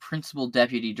NIH Principal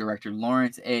Deputy Director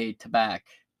Lawrence A. Tabak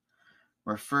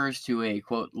refers to a,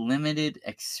 quote, limited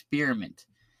experiment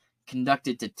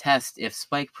conducted to test if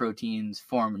spike proteins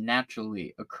from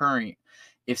naturally occurring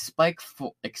bat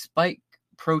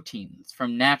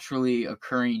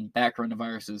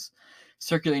coronaviruses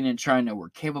circulating in China were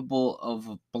capable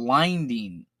of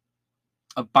binding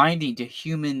to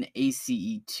human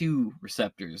ACE2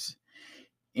 receptors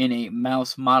in a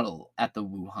mouse model at the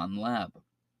Wuhan lab.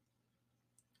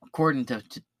 According to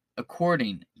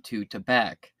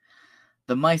Tabak,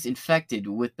 the mice infected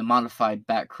with the modified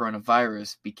bat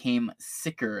coronavirus became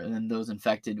sicker than those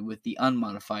infected with the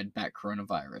unmodified bat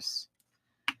coronavirus.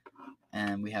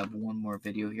 And we have one more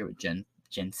video here with Jen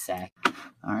Sack.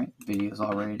 All right, video's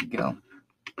all ready to go.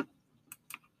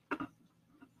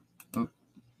 Oh,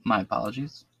 my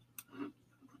apologies.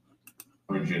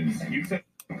 Origins. You said,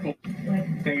 thank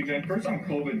you, Jen. First on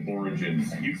COVID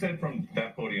origins, you said from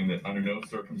that podium that under no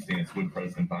circumstance would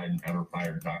President Biden ever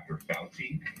fire Dr.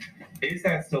 Fauci. Is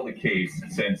that still the case,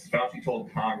 since Fauci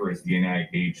told Congress the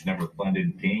NIH never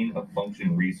funded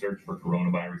gain-of-function research for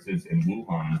coronaviruses in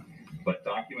Wuhan, but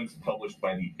documents published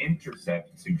by The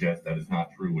Intercept suggest that is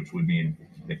not true, which would mean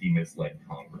that he misled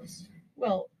Congress?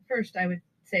 Well, first, I would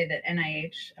say that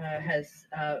NIH has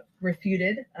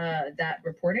refuted that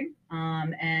reporting,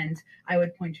 and I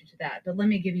would point you to that. But let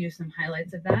me give you some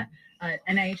highlights of that.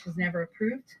 NIH has never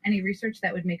approved any research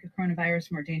that would make a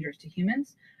coronavirus more dangerous to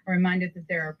humans. I'm reminded that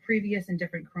there are previous and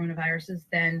different coronaviruses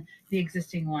than the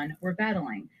existing one we're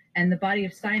battling. And the body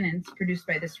of science produced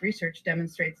by this research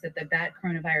demonstrates that the bat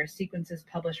coronavirus sequences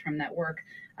published from that work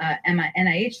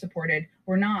NIH supported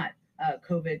were not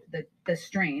COVID, the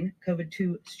strain,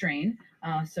 COVID-2 strain.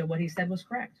 So what he said was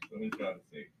correct.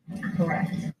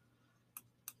 Correct.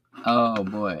 Oh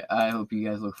boy, I hope you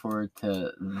guys look forward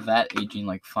to that aging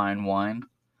like fine wine.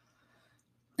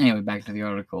 Anyway, back to the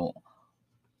article.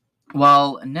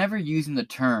 While never using the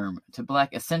term, Tabak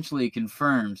essentially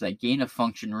confirms that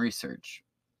gain-of-function research.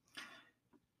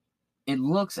 It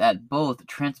looks at both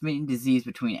transmitting disease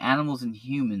between animals and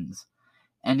humans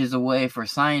and is a way for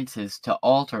scientists to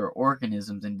alter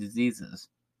organisms and diseases.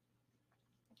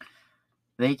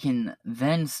 They can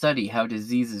then study how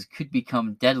diseases could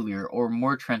become deadlier or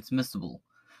more transmissible.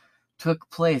 Took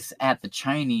place at the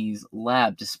Chinese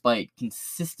lab despite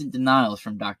consistent denials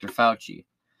from Dr. Fauci.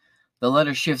 The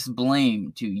letter shifts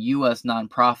blame to U.S.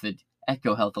 nonprofit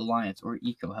EcoHealth Alliance, or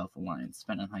EcoHealth Alliance,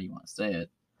 depending on how you want to say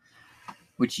it,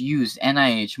 which used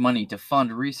NIH money to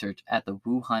fund research at the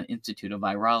Wuhan Institute of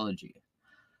Virology.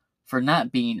 For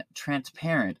not being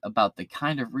transparent about the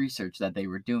kind of research that they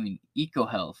were doing,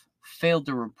 EcoHealth failed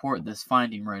to report this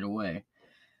finding right away,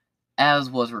 as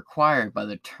was required by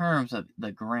the terms of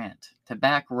the grant.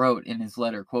 Tabak wrote in his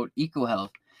letter, quote,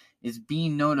 EcoHealth is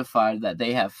being notified that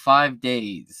they have 5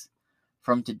 days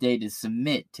from today to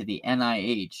submit to the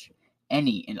NIH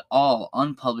any and all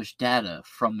unpublished data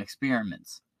from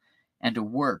experiments and to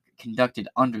work conducted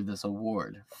under this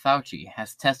award. Fauci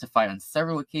has testified on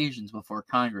several occasions before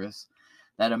Congress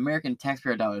that American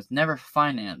taxpayer dollars never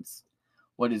finance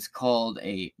what is called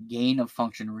a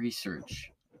gain-of-function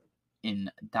research. in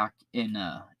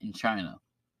China,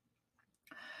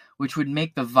 which would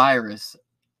make the virus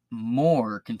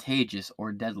more contagious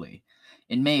or deadly.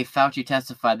 In May, Fauci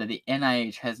testified that the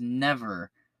NIH has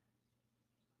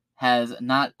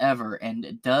not ever,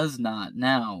 and does not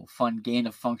now fund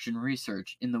gain-of-function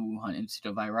research in the Wuhan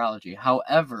Institute of Virology.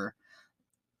 However,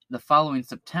 the following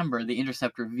September, The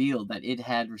Intercept revealed that it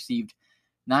had received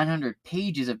 900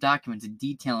 pages of documents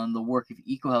detailing the work of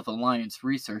EcoHealth Alliance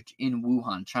research in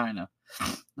Wuhan, China.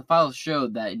 The files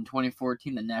showed that in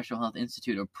 2014, the National Health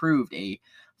Institute approved a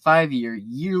 5-year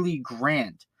yearly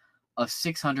grant of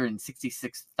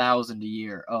 $666,000 a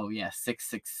year. Oh yeah,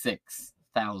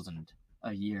 $666,000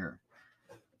 a year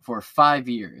for 5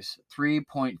 years.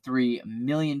 $3.3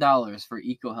 million for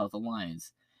EcoHealth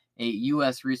Alliance, a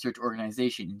U.S. research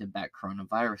organization into bat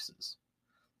coronaviruses.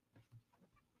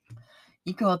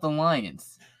 EcoHealth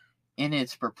Alliance, in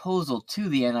its proposal to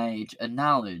the NIH,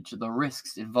 acknowledged the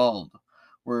risks involved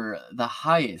were the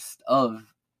highest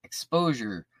of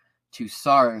exposure to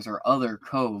SARS or other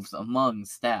CoVs among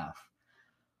staff,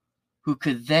 who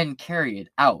could then carry it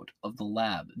out of the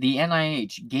lab. The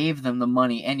NIH gave them the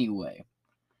money anyway,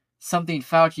 something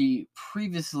Fauci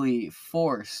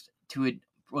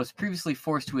was previously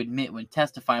forced to admit when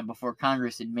testifying before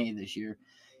Congress in May this year.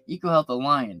 EcoHealth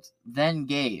Alliance then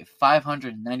gave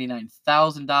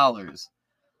 $599,000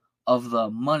 of the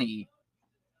money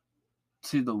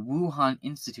to the Wuhan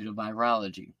Institute of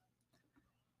Virology.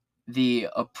 The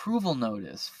approval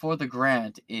notice for the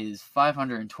grant is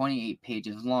 528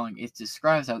 pages long. It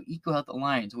describes how EcoHealth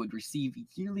Alliance would receive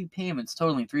yearly payments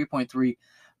totaling $3.3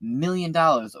 million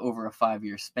over a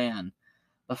 5-year span.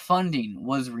 The funding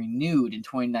was renewed in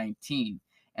 2019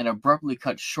 and abruptly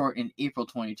cut short in April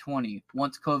 2020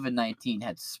 once COVID-19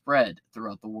 had spread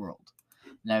throughout the world.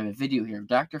 And I have a video here of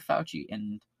Dr. Fauci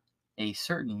and a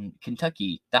certain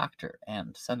Kentucky doctor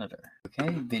and senator. Okay,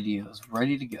 video's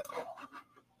ready to go.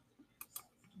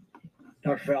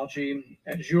 Dr. Fauci,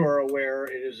 as you are aware,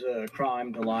 it is a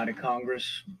crime to lie to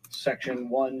Congress. Section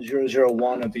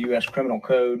 1001 of the U.S. Criminal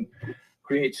Code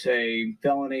creates a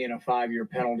felony and a 5-year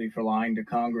penalty for lying to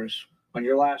Congress. On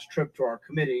your last trip to our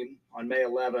committee on May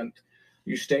 11th,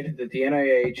 you stated that the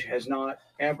NIH has not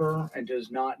ever and does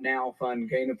not now fund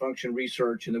gain-of-function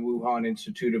research in the Wuhan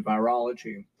Institute of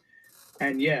Virology.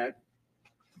 And yet,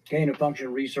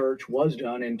 gain-of-function research was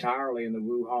done entirely in the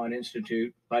Wuhan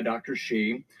Institute by Dr.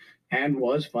 Shi and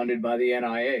was funded by the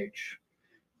NIH.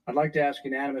 I'd like to ask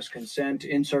unanimous consent to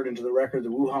insert into the record the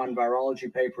Wuhan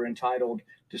virology paper entitled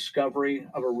Discovery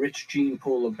of a Rich Gene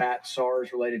Pool of Bat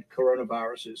SARS-Related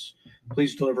Coronaviruses.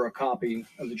 Please deliver a copy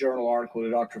of the journal article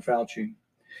to Dr. Fauci.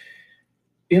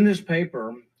 In this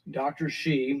paper, Dr.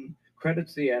 Shi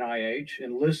credits the NIH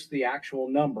and lists the actual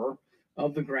number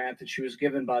of the grant that she was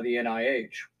given by the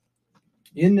NIH.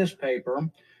 In this paper,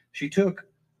 she took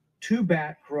 2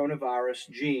 bat coronavirus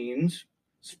genes,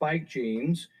 spike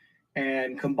genes,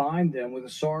 and combined them with a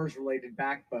SARS-related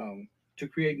backbone to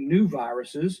create new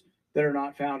viruses that are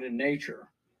not found in nature.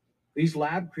 These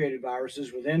lab-created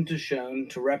viruses were then shown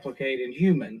to replicate in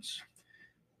humans.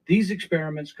 These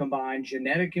experiments combine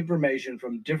genetic information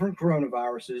from different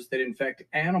coronaviruses that infect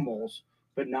animals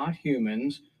but not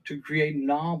humans to create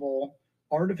novel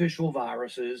artificial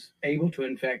viruses able to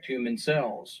infect human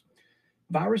cells.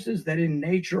 Viruses that in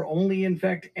nature only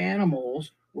infect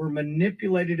animals were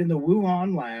manipulated in the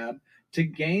Wuhan lab to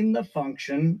gain the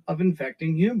function of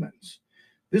infecting humans.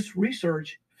 This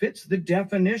research fits the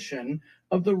definition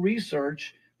of the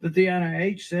research that the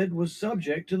NIH said was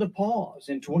subject to the pause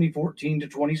in 2014 to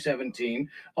 2017,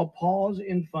 a pause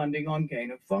in funding on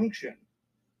gain of function.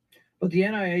 But the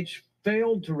NIH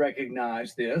failed to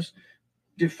recognize this,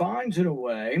 defines it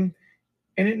away,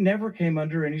 and it never came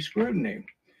under any scrutiny.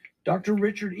 Dr.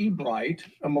 Richard E. Bright,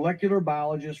 a molecular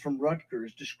biologist from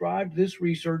Rutgers, described this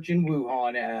research in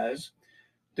Wuhan as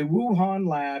the Wuhan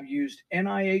lab used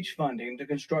NIH funding to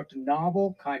construct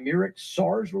novel chimeric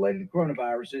SARS-related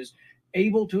coronaviruses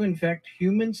able to infect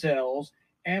human cells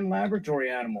and laboratory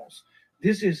animals.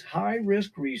 This is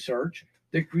high-risk research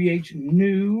that creates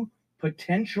new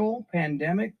potential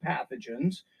pandemic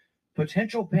pathogens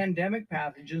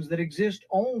that exist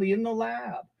only in the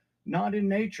lab, not in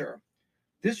nature.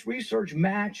 This research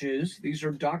matches, these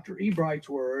are Dr. E. Bright's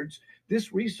words,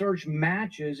 this research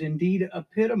matches, indeed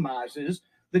epitomizes,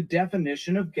 the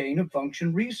definition of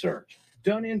gain-of-function research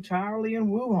done entirely in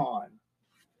Wuhan,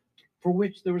 for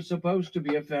which there was supposed to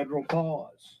be a federal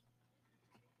pause.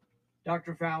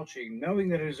 Dr. Fauci, knowing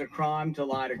that it is a crime to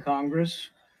lie to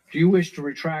Congress, do you wish to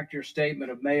retract your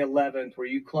statement of May 11th where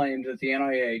you claimed that the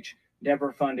NIH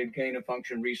never funded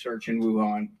gain-of-function research in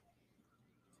Wuhan?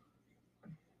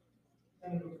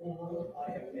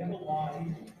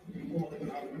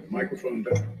 Microphone.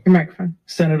 Your microphone.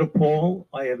 Senator Paul,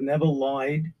 I have never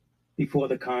lied before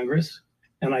the Congress,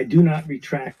 and I do not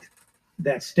retract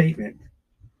that statement.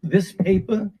 This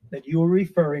paper that you're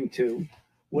referring to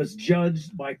was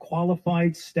judged by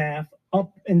qualified staff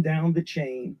up and down the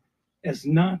chain as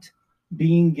not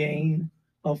being gain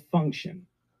of function.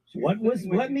 Let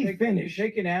me finish. You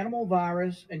take an animal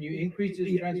virus and you increase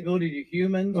its transmissibility to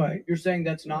humans. Right. You're saying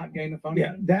that's not gain of function?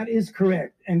 Yeah, that is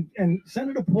correct. And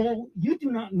Senator Paul, you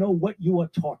do not know what you are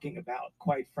talking about,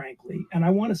 quite frankly. And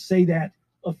I want to say that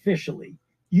officially.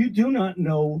 You do not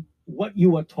know what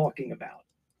you are talking about.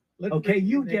 Okay,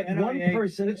 you get one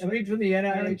person. Let's read from the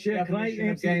NIH definition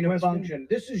of gain of function.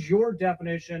 This is your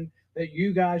definition that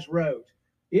you guys wrote.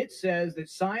 It says that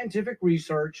scientific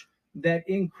research that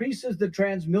increases the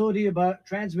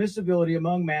transmissibility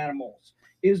among mammals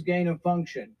is gain of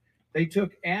function. They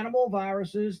took animal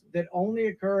viruses that only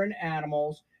occur in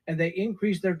animals and they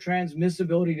increased their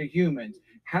transmissibility to humans.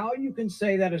 How you can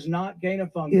say that is not gain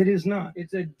of function? It is not.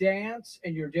 It's a dance,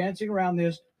 and you're dancing around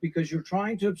this because you're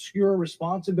trying to obscure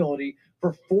responsibility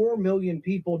for 4 million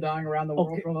people dying around the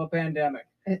world from a pandemic.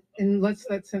 And let's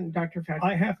send Dr. Fauci.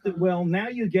 I have to, well, now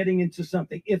you're getting into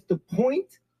something. If the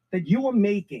point that you are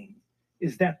making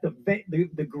is that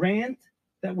the grant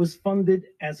that was funded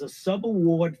as a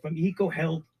sub-award from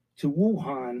EcoHealth to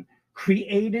Wuhan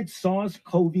created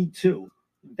SARS-CoV-2,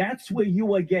 that's where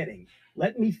you are getting.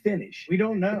 Let me finish. We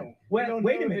don't know. Well,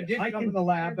 wait a minute. It did come from the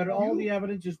lab, but all the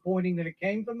evidence is pointing that it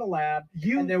came from the lab,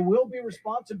 and there will be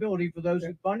responsibility for those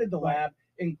who funded the lab,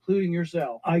 including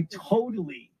yourself. I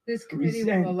totally This committee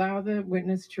will allow the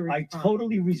witness to respond. I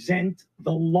totally resent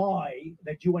the lie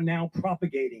that you are now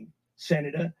propagating,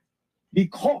 Senator,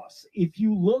 because if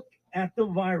you look at the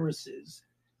viruses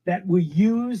that were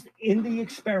used in the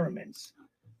experiments,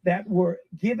 that were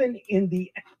given in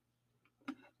the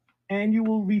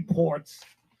annual reports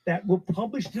that were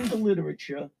published in the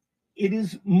literature, it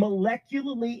is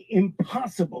molecularly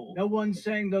impossible. No one's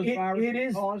saying those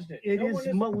viruses caused it. It is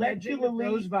molecularly.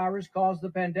 Those viruses caused the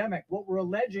pandemic. What we're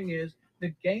alleging is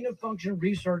that gain of function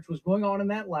research was going on in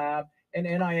that lab, and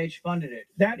NIH funded it.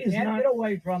 That is not. not. Get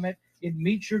away from it. It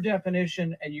meets your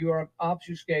definition, and you are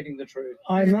obfuscating the truth.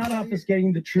 I'm not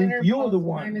obfuscating the truth. Senator You're Paul's the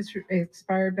one. Time is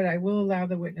expired, but I will allow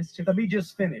the witness to. Let me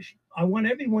just finish. I want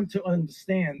everyone to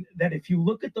understand that if you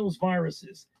look at those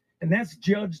viruses, and that's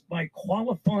judged by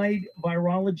qualified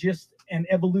virologists and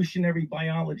evolutionary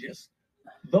biologists,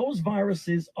 those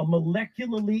viruses are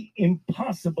molecularly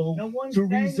impossible to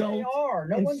result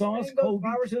in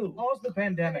SARS-CoV-2. Cause the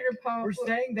pandemic. We're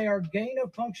saying they are gain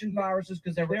of function viruses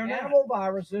because they were animal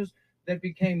viruses that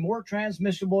became more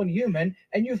transmissible in human,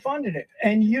 and you funded it.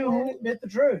 And you admit the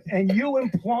truth. And you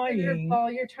implying. Senator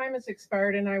Paul, your time has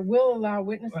expired, and I will allow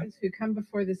witnesses who come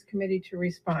before this committee to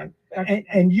respond.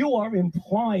 And you are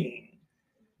implying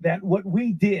that what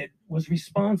we did was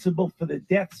responsible for the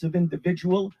deaths of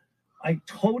individuals. I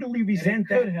totally resent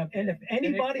that. And if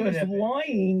anybody is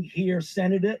lying here,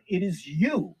 Senator, it is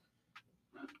you.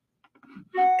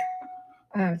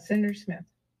 Senator Smith.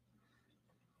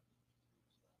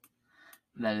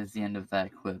 That is the end of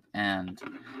that clip, and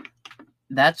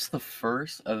that's the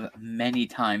first of many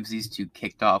times these two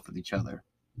kicked off with each other.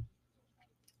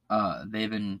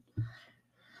 They've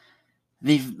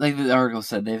like the article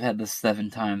said, they've had this 7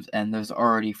 times, and there's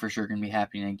already for sure going to be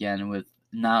happening again with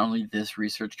not only this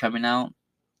research coming out,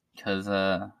 because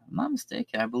I'm not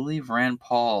mistaken, I believe Rand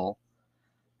Paul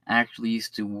actually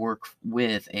used to work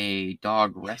with a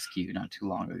dog rescue not too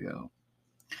long ago.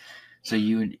 So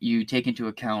you take into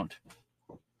account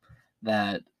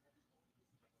that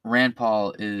Rand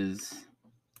Paul is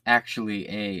actually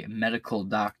a medical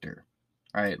doctor,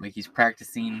 right? Like he's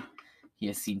practicing, he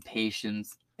has seen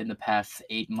patients in the past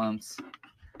 8 months,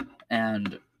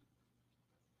 and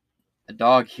a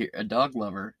dog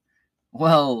lover.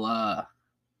 Well,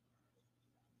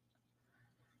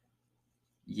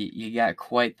 you got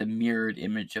quite the mirrored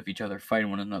image of each other fighting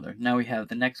one another. Now we have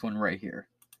the next one right here.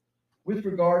 With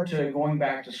regard to going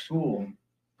back to school,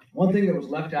 one thing that was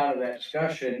left out of that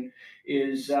discussion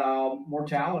is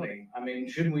mortality. I mean,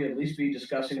 shouldn't we at least be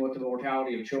discussing what the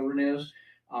mortality of children is?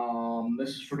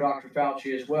 This is for Dr.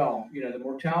 Fauci as well. You know, the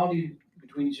mortality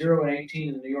between 0 and 18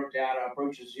 in the New York data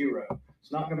approaches 0.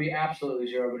 It's not going to be absolutely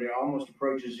 0, but it almost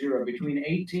approaches 0. Between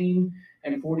 18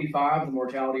 and 45, the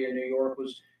mortality in New York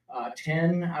was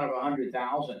 10 out of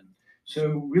 100,000.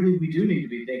 So really, we do need to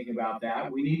be thinking about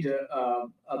that. We need to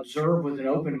observe with an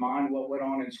open mind what went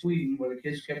on in Sweden, where the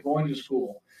kids kept going to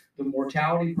school. The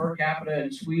mortality per capita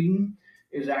in Sweden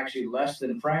is actually less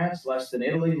than France, less than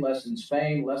Italy, less than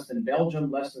Spain, less than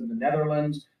Belgium, less than the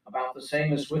Netherlands, about the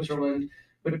same as Switzerland.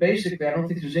 But basically, I don't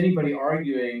think there's anybody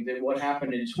arguing that what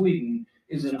happened in Sweden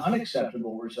is an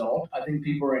unacceptable result. I think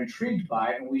people are intrigued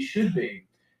by it, and we should be.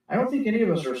 I don't think any of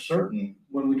us are certain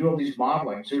when we do all these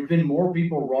modelings. There have been more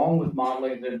people wrong with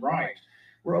modeling than right.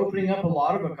 We're opening up a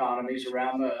lot of economies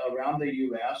around the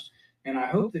U.S., and I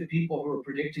hope that people who are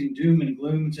predicting doom and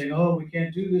gloom and saying, "Oh, we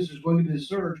can't do this, there's going to be a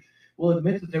surge," will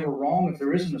admit that they were wrong if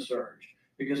there isn't a surge,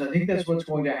 because I think that's what's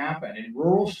going to happen. In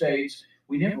rural states,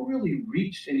 we never really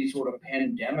reached any sort of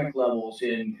pandemic levels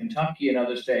in Kentucky and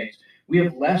other states. We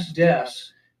have less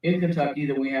deaths in Kentucky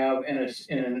than we have in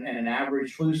an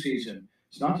average flu season.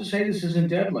 It's not to say this isn't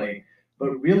deadly,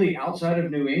 but really outside of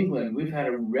New England, we've had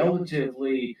a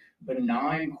relatively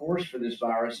benign course for this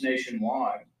virus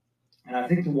nationwide. And I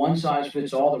think the one size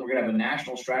fits all that we're going to have a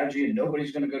national strategy and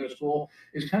nobody's going to go to school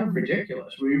is kind of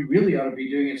ridiculous. We really ought to be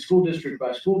doing it school district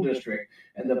by school district,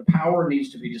 and the power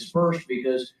needs to be dispersed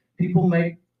because people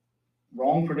make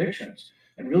wrong predictions.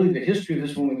 And really, the history of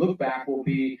this, when we look back, will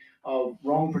be of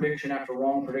wrong prediction after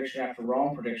wrong prediction after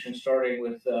wrong prediction, starting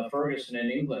with Ferguson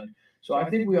in England. So I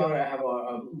think we ought to have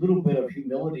a little bit of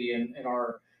humility in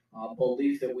our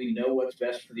belief that we know what's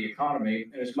best for the economy.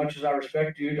 And as much as I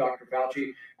respect you, Dr.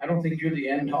 Fauci, I don't think you're the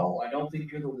end all. I don't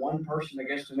think you're the one person that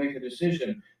gets to make a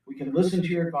decision. We can listen to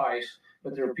your advice,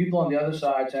 but there are people on the other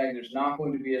side saying there's not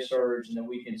going to be a surge and that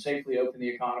we can safely open the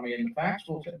economy. And the facts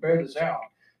will bear this out.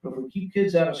 But if we keep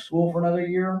kids out of school for another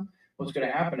year, what's going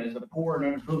to happen is the poor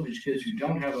and underprivileged kids who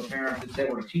don't have a parent that's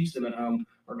able to teach them at home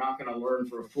are not going to learn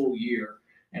for a full year.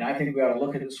 And I think we ought to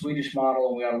look at the Swedish model,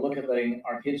 and we ought to look at letting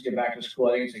our kids get back to school.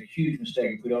 I think it's a huge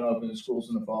mistake if we don't open the schools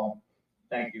in the fall.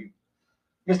 Thank you.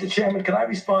 Mr. Chairman, can I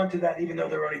respond to that even though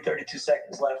there are only 32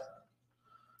 seconds left?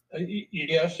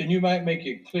 Yes, and you might make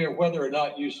it clear whether or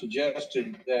not you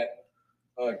suggested that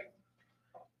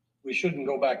we shouldn't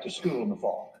go back to school in the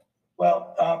fall.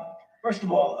 Well, first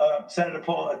of all, Senator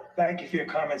Paul, thank you for your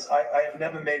comments. I have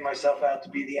never made myself out to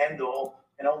be the end-all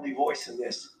and only voice in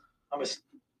this. I'm a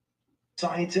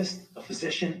scientist, a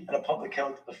physician, and a public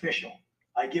health official.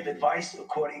 I give advice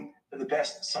according to the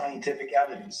best scientific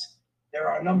evidence. There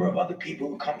are a number of other people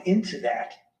who come into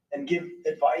that and give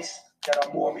advice that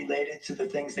are more related to the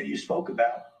things that you spoke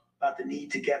about the need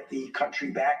to get the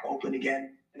country back open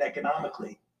again and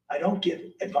economically. I don't give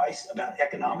advice about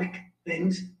economic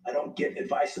things. I don't give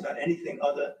advice about anything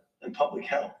other than public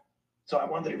health. So I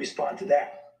wanted to respond to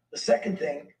that. The second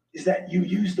thing is that you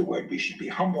use the word we should be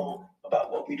humble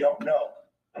about what we don't know.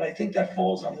 And I think that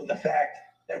falls under the fact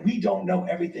that we don't know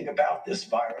everything about this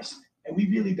virus. And we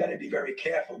really better be very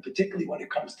careful, particularly when it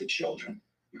comes to children,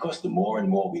 because the more and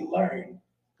more we learn,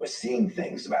 we're seeing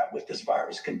things about what this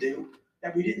virus can do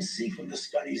that we didn't see from the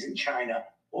studies in China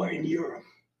or in Europe.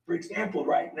 For example,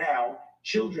 right now,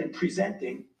 children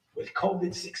presenting with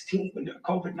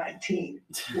COVID-19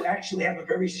 who actually have a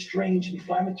very strange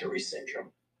inflammatory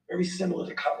syndrome, very similar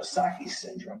to Kawasaki's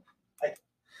syndrome.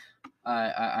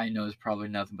 I know it's probably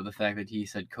nothing but the fact that he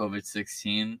said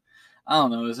COVID-16. I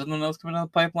don't know. Is there something else coming out of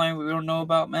the pipeline we don't know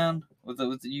about, man? Was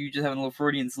you just having a little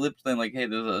Freudian slip then, like, hey,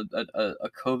 there's a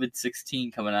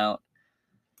COVID-16 coming out?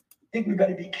 I think we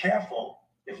better be careful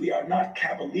if we are not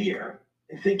cavalier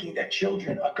in thinking that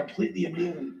children are completely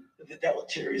immune to the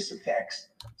deleterious effects.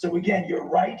 So again, you're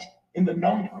right in the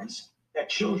numbers that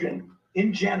children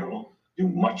in general do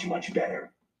much, much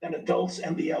better than adults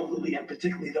and the elderly, and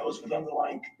particularly those with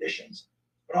underlying conditions.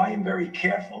 But I am very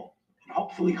careful and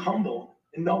hopefully humble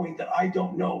in knowing that I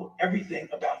don't know everything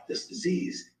about this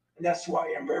disease. And that's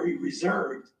why I'm very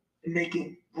reserved in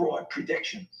making broad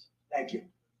predictions. Thank you.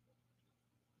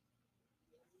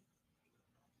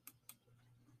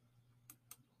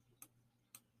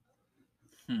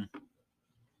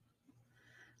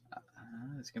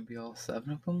 There's gonna be all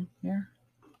 7 of them here?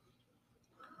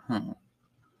 Huh.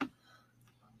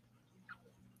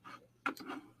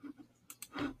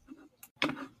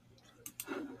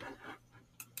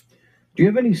 Do you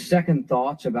have any second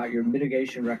thoughts about your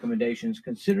mitigation recommendations,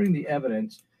 considering the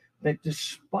evidence that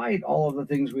despite all of the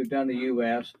things we've done in the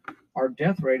U.S., our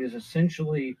death rate is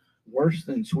essentially worse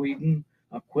than Sweden,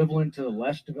 equivalent to the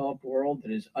less developed world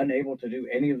that is unable to do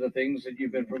any of the things that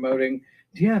you've been promoting?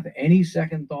 Do you have any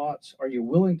second thoughts? Are you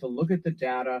willing to look at the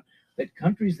data that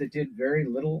countries that did very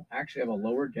little actually have a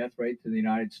lower death rate than the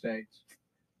United States?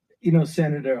 You know,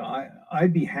 Senator,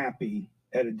 I'd be happy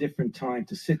at a different time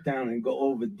to sit down and go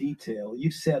over detail.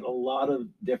 You've said a lot of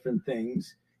different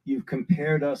things. You've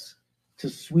compared us to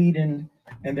Sweden,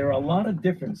 and there are a lot of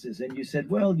differences. And you said,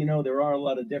 well, you know, there are a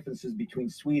lot of differences between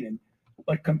Sweden,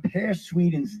 but compare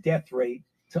Sweden's death rate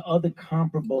to other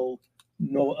comparable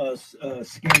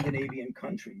Scandinavian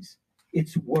countries.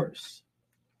 It's worse.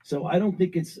 So I don't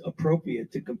think it's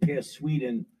appropriate to compare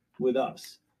Sweden with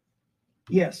us.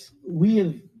 Yes, we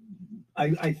have.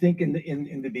 I think in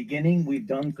the beginning we've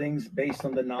done things based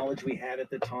on the knowledge we had at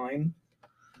the time,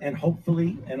 and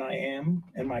hopefully, and I am,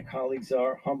 and my colleagues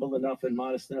are humble enough and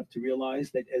modest enough to realize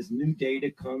that as new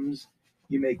data comes,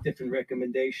 you make different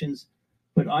recommendations.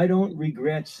 But I don't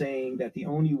regret saying that the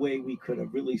only way we could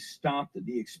have really stopped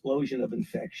the explosion of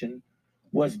infection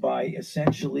was by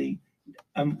essentially,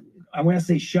 I want to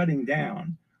say shutting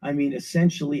down. I mean,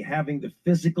 essentially having the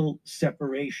physical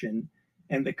separation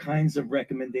and the kinds of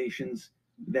recommendations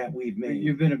that we've made.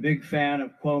 You've been a big fan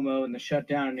of Cuomo and the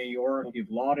shutdown in New York.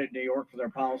 You've lauded New York for their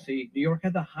policy. New York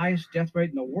had the highest death rate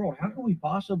in the world. How can we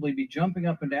possibly be jumping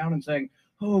up and down and saying,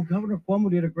 oh, Governor Cuomo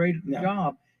did a great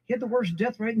job? He had the worst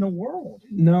death rate in the world.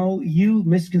 No, you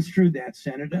misconstrued that,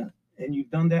 Senator, and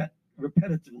you've done that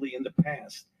repetitively in the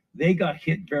past. They got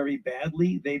hit very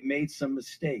badly. They've made some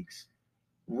mistakes.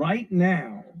 Right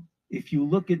now, if you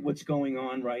look at what's going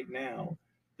on right now,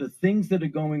 the things that are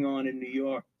going on in New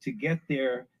York to get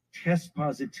their test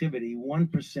positivity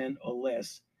 1% or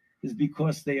less is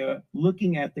because they are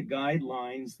looking at the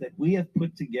guidelines that we have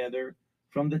put together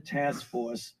from the task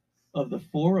force of the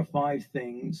 4 or 5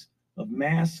 things of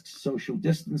masks, social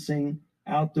distancing,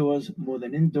 outdoors more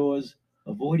than indoors,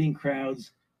 avoiding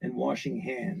crowds, and washing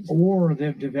hands. Or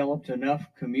they've developed enough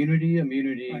immunity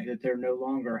Right. that they're no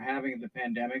longer having the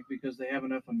pandemic because they have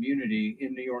enough immunity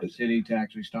in New York City to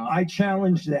actually stop. I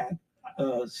challenge that,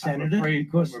 Senator,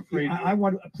 because I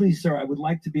want, please, sir, I would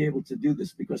like to be able to do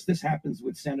this because this happens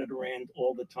with Senator Rand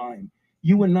all the time.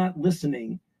 You were not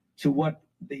listening to what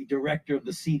the director of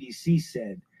the CDC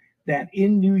said, that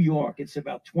in New York, it's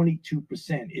about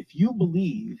 22%. If you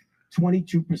believe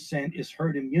 22% is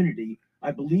herd immunity, I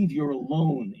believe you're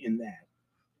alone in that.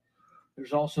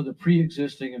 There's also the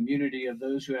pre-existing immunity of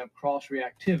those who have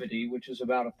cross-reactivity, which is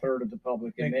about a third of the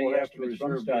public, and many estimates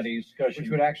from studies, which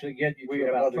would actually get you to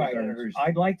about two-thirds.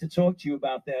 I'd like to talk to you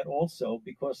about that also,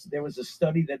 because there was a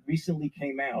study that recently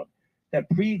came out that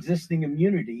pre-existing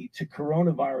immunity to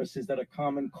coronaviruses that are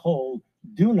common cold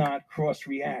do not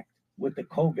cross-react with the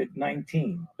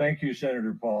COVID-19. Thank you,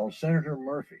 Senator Paul. Senator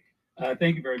Murphy.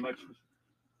 Thank you very much.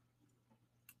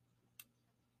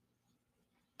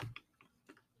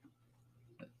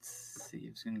 Let's see.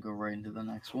 It's going to go right into the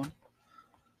next one.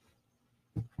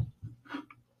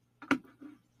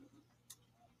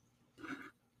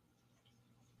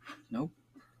 Nope.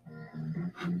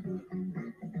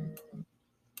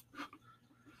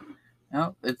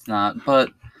 No, it's not,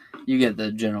 but you get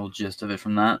the general gist of it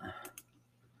from that.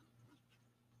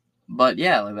 But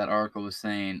yeah, like that article was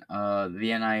saying, the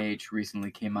NIH recently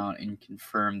came out and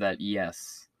confirmed that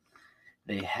yes,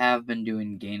 they have been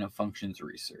doing gain of functions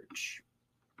research,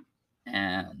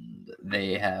 and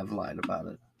they have lied about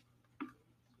it.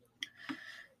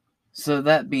 So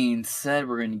that being said,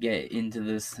 we're going to get into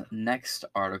this next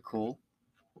article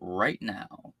right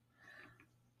now.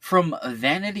 From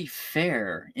Vanity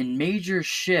Fair, in major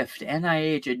shift,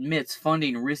 NIH admits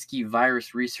funding risky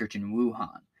virus research in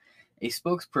Wuhan. A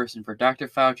spokesperson for Dr.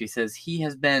 Fauci says he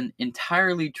has been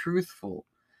entirely truthful,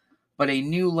 but a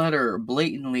new letter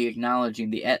blatantly acknowledging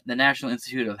the National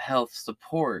Institute of Health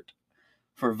support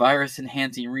for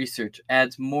virus-enhancing research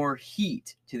adds more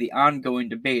heat to the ongoing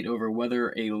debate over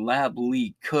whether a lab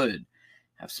leak could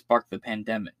have sparked the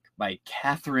pandemic, by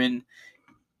Catherine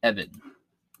Evan.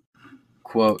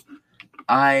 Quote,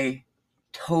 I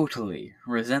totally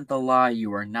resent the lie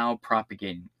you are now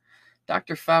propagating.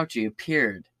 Dr. Fauci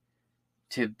appeared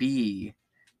to be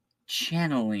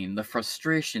channeling the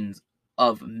frustrations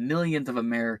of millions of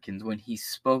Americans when he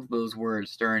spoke those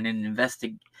words during an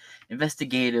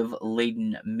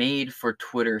investigative-laden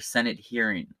made-for-Twitter Senate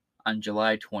hearing on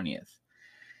July 20th.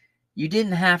 You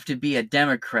didn't have to be a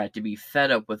Democrat to be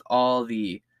fed up with all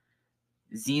the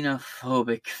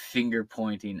xenophobic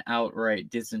finger-pointing, outright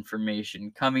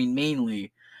disinformation coming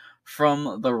mainly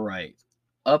from the right,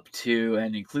 up to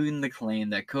and including the claim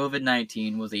that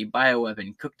COVID-19 was a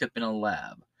bioweapon cooked up in a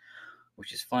lab.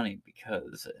 Which is funny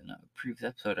because in a previous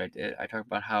episode I talked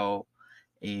about how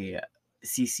a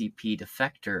CCP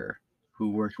defector who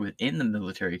worked within the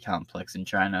military complex in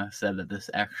China said that this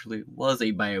actually was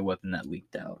a bioweapon that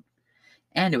leaked out.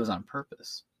 And it was on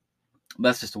purpose.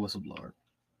 That's just a whistleblower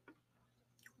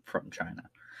from China.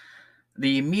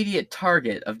 The immediate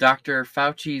target of Dr.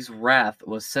 Fauci's wrath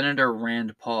was Senator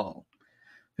Rand Paul,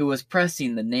 who was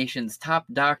pressing the nation's top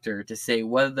doctor to say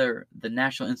whether the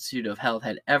National Institute of Health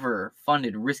had ever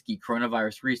funded risky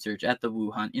coronavirus research at the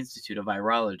Wuhan Institute of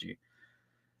Virology.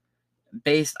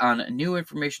 Based on new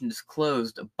information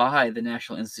disclosed by the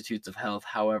National Institutes of Health,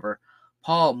 however,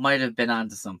 Paul might have been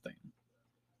onto something.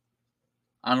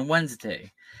 On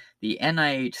Wednesday, the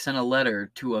NIH sent a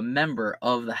letter to a member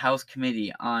of the House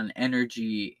Committee on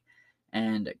Energy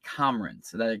and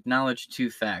Commerce that acknowledged two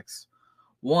facts.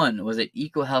 One was that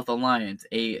EcoHealth Alliance,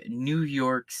 a New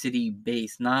York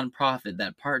City-based nonprofit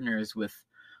that partners with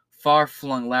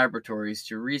far-flung laboratories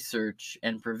to research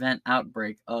and prevent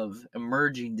outbreak of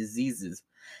emerging diseases,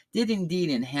 did indeed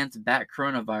enhance bat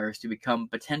coronavirus to become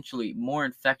potentially more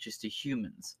infectious to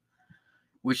humans,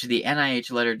 which the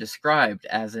NIH letter described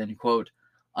as an, quote,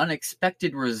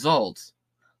 unexpected result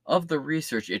of the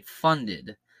research it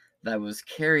funded that was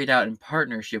carried out in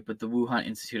partnership with the Wuhan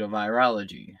Institute of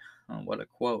Virology. Oh, what a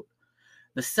quote.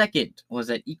 The second was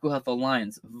that EcoHealth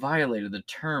Alliance violated the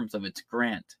terms of its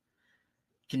grant,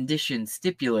 conditions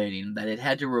stipulating that it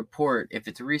had to report if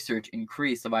its research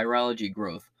increased the virology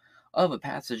growth of a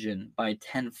pathogen by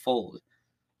tenfold.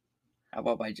 How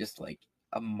about by just like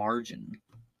a margin?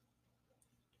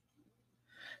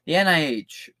 The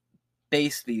NIH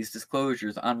based these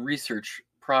disclosures on research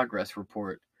progress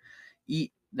report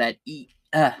that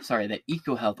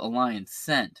EcoHealth Alliance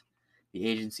sent the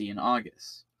agency in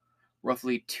August,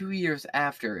 roughly 2 years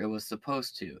after it was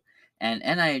supposed to. An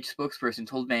NIH spokesperson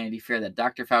told Vanity Fair that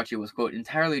Dr. Fauci was, quote,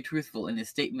 entirely truthful in his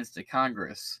statements to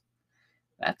Congress.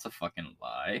 That's a fucking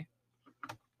lie.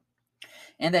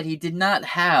 And that he did not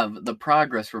have the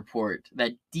progress report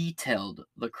that detailed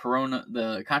the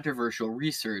controversial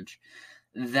research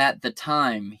that at the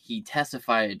time he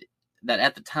testified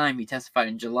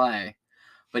in July,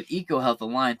 but EcoHealth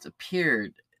Alliance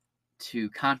appeared to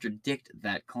contradict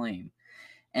that claim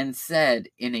and said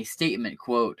in a statement,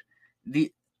 quote,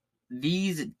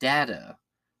 these data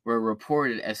were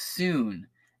reported as soon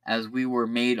as we were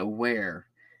made aware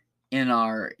in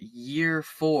our Year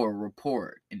 4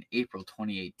 report in April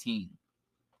 2018.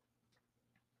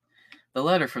 The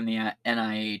letter from the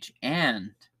NIH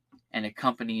and an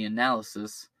accompanying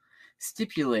analysis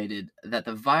stipulated that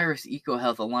the virus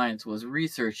EcoHealth Alliance was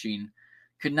researching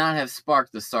could not have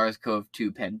sparked the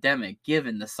SARS-CoV-2 pandemic,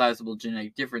 given the sizable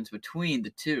genetic difference between the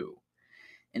two.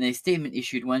 In a statement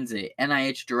issued Wednesday,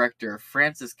 NIH Director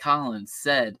Francis Collins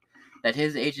said that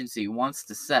his agency wants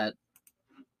to set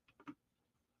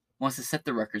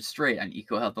the record straight on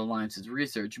EcoHealth Alliance's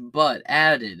research, but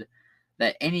added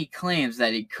that any claims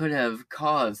that it could have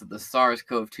caused the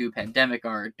SARS-CoV-2 pandemic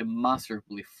are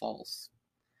demonstrably false.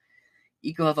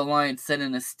 EcoHealth Alliance said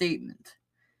in a statement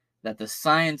that the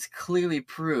science clearly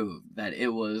proved that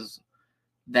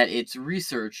its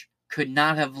research could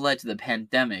not have led to the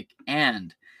pandemic,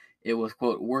 and it was,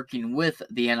 quote, working with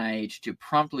the NIH to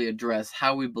promptly address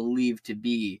how we believe to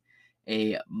be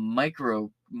a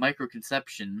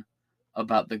microconception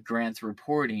about the grant's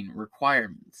reporting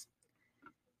requirements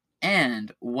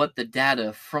and what the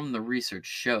data from the research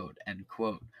showed, end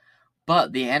quote.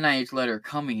 But the NIH letter,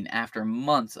 coming after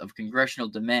months of congressional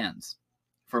demands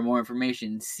for more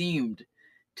information, seemed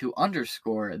to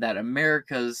underscore that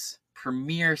America's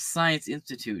premier science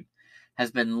institute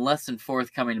has been less than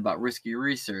forthcoming about risky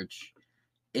research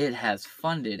it has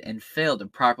funded and failed to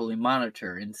properly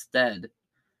monitor instead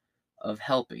of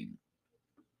helping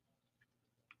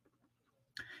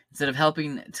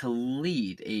to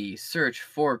lead a search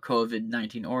for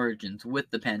COVID-19 origins with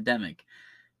the pandemic,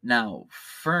 now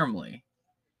firmly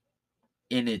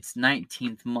in its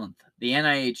 19th month. The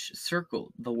NIH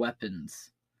circled the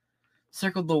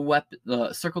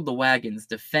wagons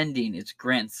defending its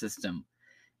grant system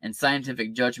and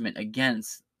scientific judgment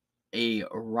against a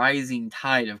rising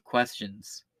tide of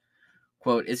questions.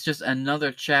 Quote, it's just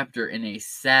another chapter in a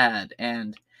sad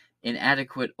and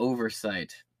inadequate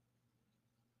oversight,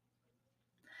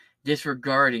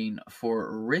 disregarding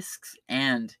for risks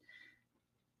and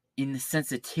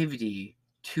insensitivity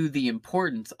to the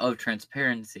importance of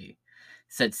transparency,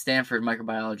 said Stanford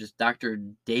microbiologist Dr.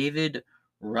 David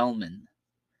Relman.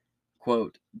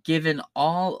 Quote, given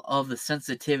all of the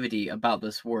sensitivity about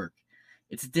this work,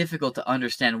 it's difficult to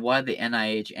understand why the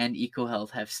NIH and EcoHealth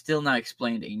have still not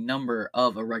explained a number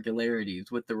of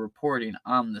irregularities with the reporting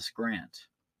on this grant.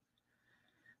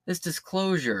 This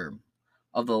disclosure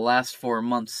of the last 4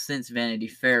 months since Vanity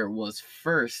Fair was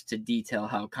first to detail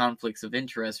how conflicts of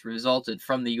interest resulted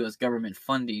from the U.S. government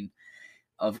funding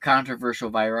of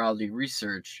controversial virology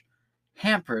research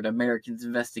hampered Americans'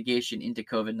 investigation into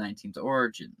COVID-19's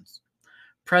origins,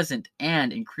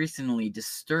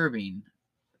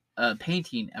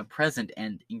 painting a present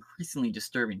and increasingly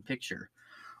disturbing picture.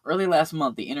 Early last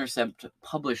month, The Intercept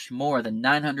published more than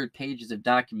 900 pages of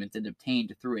documents it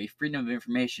obtained through a Freedom of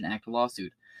Information Act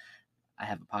lawsuit. I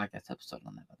have a podcast episode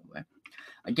on that, by the way,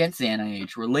 against the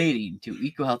NIH relating to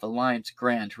EcoHealth Alliance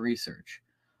grant research.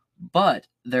 But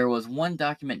there was one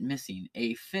document missing,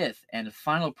 a fifth and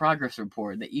final progress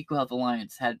report that EcoHealth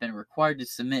Alliance had been required to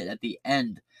submit at the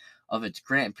end of its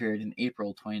grant period in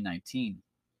April 2019.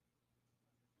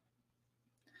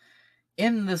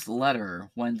 In this letter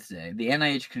Wednesday, the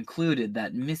NIH concluded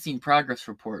that missing progress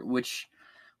report, which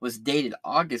was dated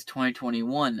August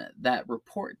 2021, that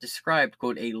report described,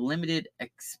 quote, a limited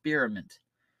experiment,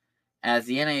 as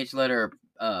the NIH letter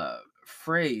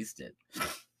phrased it,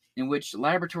 in which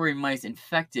laboratory mice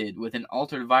infected with an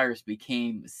altered virus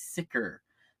became sicker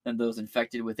than those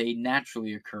infected with a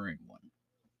naturally occurring one.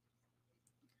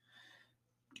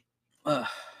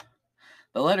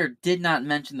 The letter did not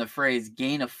mention the phrase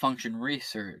gain-of-function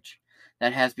research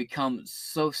that has become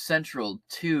so central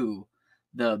to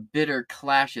the bitter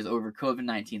clashes over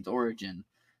COVID-19's origin.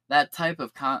 That type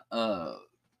of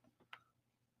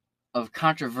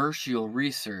controversial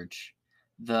research,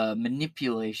 the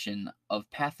manipulation of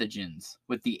pathogens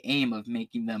with the aim of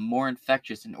making them more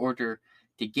infectious in order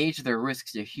to gauge their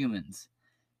risks to humans,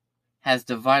 has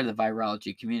divided the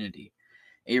virology community.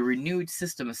 A renewed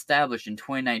system established in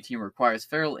 2019 requires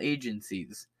federal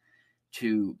agencies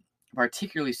to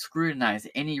particularly scrutinize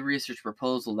any research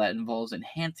proposal that involves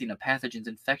enhancing a pathogen's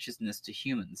infectiousness to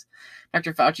humans.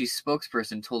 Dr. Fauci's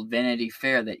spokesperson told Vanity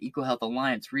Fair that EcoHealth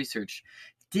Alliance research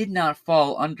did not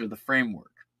fall under the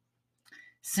framework.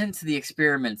 Since the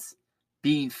experiments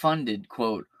being funded,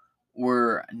 quote,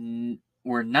 were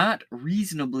not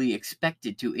reasonably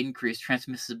expected to increase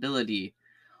transmissibility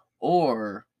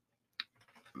or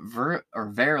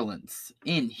virulence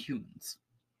in humans.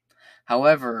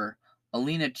 However,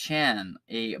 Alina Chan,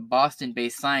 a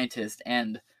Boston-based scientist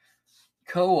and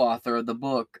co-author of the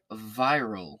book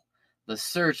Viral, The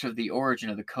Search for the Origin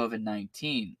of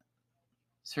COVID-19,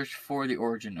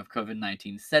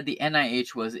 said the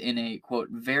NIH was in a, quote,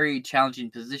 very challenging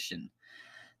position.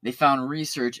 They found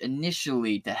research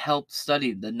initially to help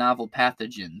study the novel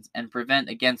pathogens and prevent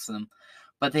against them,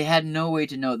 but they had no way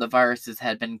to know the viruses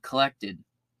had been collected,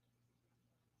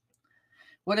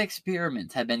 what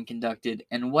experiments had been conducted,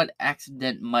 and what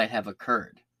accident might have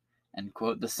occurred. End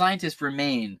quote. The scientists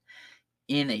remain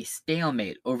in a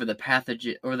stalemate over the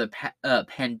pathogen or the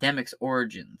pandemic's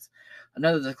origins.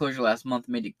 Another disclosure last month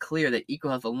made it clear that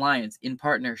EcoHealth Alliance, in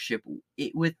partnership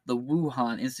with the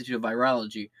Wuhan Institute of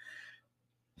Virology,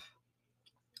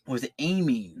 was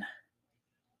aiming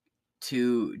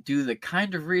to do the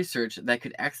kind of research that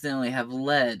could accidentally have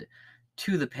led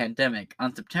to the pandemic.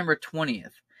 On September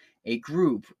 20th, a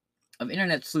group of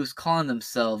internet sleuths calling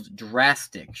themselves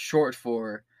Drastic, short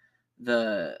for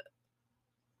the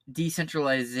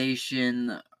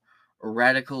Decentralization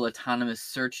Radical Autonomous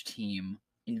Search Team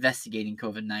investigating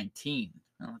COVID-19.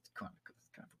 Oh, that's kind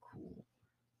of cool.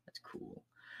 That's cool.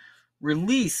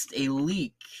 Released a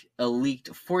leaked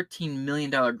 $14 million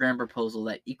grant proposal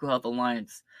that EcoHealth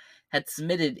Alliance had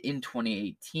submitted in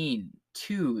 2018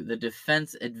 to the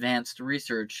Defense Advanced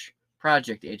Research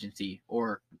Project Agency,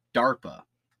 or DARPA.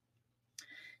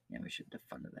 Yeah, we should have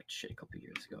funded that shit a couple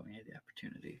years ago when we had the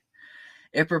opportunity.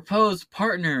 It proposed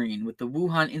partnering with the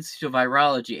Wuhan Institute of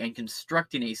Virology and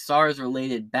constructing a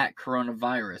SARS-related bat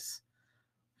coronavirus.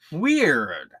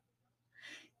 Weird!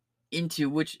 Into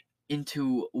which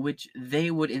they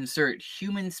would insert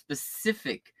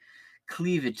human-specific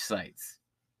cleavage sites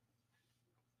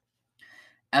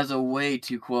as a way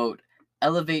to, quote,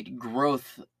 elevate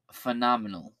growth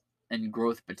phenomenal and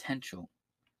growth potential.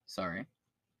 To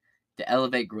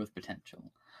elevate growth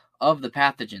potential of the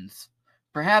pathogens.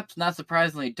 Perhaps not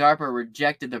surprisingly, DARPA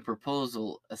rejected the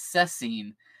proposal,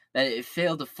 assessing that it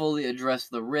failed to fully address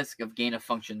the risk of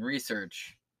gain-of-function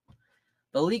research.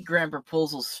 The leaked grant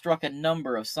proposal struck a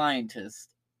number of scientists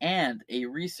and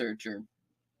researchers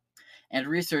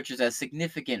as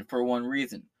significant for one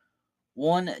reason.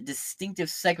 One distinctive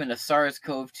segment of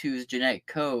SARS-CoV-2's genetic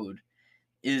code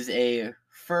is a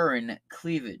furin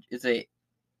cleavage. It's a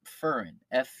furin,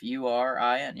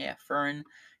 F-U-R-I-N, furin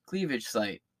cleavage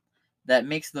site that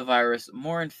makes the virus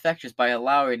more infectious by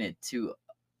allowing it to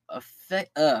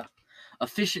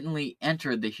efficiently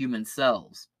enter the human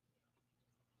cells.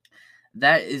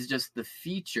 That is just the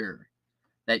feature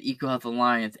that EcoHealth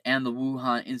Alliance and the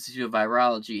Wuhan Institute of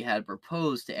Virology had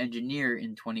proposed to engineer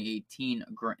in 2018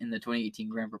 in the 2018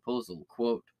 grant proposal.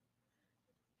 Quote,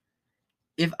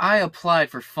 if I applied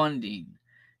for funding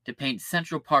to paint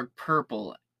Central Park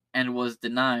purple and was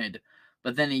denied,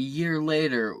 but then a year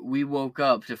later we woke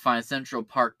up to find Central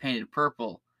Park painted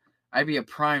purple, I'd be a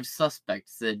prime suspect,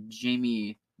 said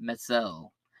Jamie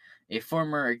Metzel, a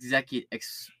former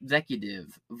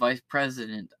executive vice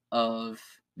president of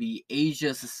the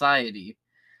Asia Society,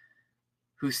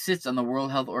 who sits on the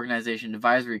World Health Organization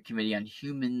Advisory Committee on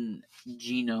Human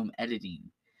Genome Editing,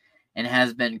 and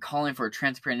has been calling for a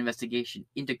transparent investigation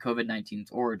into COVID-19's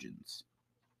origins.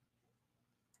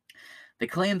 The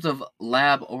claims of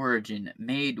lab origin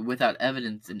made without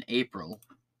evidence in April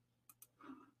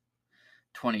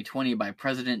 2020 by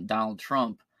President Donald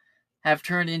Trump have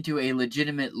turned into a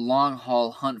legitimate long-haul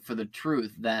hunt for the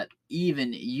truth that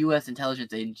even U.S.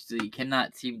 intelligence agency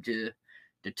cannot seem to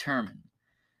determine.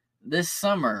 This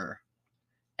summer,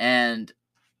 an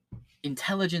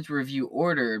intelligence review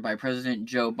ordered by President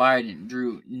Joe Biden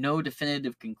drew no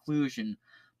definitive conclusion,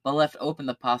 but left open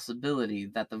the possibility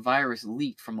that the virus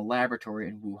leaked from a laboratory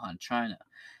in Wuhan, China.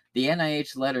 The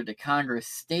NIH letter to Congress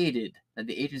stated that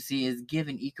the agency is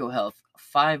giving EcoHealth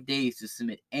 5 days to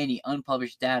submit any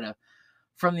unpublished data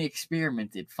from the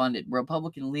experiments it funded.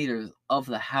 Republican leaders of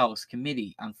the House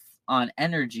Committee on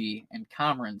Energy and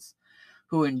Commerce,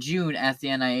 who in June asked the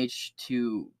NIH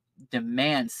to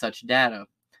demand such data,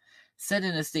 said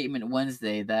in a statement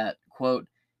Wednesday that, quote,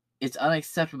 "It's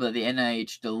unacceptable that the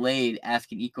NIH delayed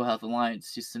asking EcoHealth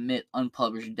Alliance to submit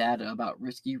unpublished data about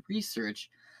risky research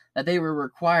that they were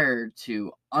required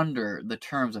to under the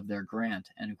terms of their grant,"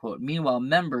 end quote. Meanwhile,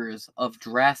 members of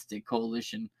Drastic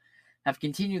Coalition have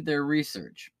continued their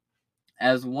research.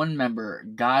 As one member,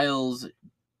 Giles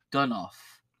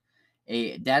Dunoff,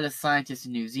 a data scientist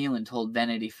in New Zealand, told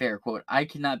Vanity Fair, quote, "I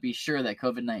cannot be sure that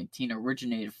COVID-19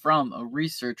 originated from a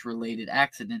research-related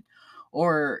accident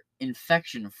or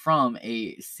infection from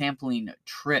a sampling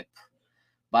trip,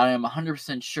 but I am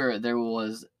 100% sure there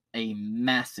was a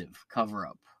massive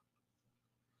cover-up."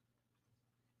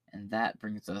 And that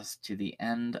brings us to the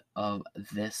end of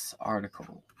this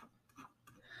article.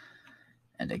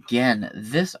 And again,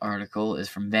 this article is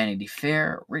from Vanity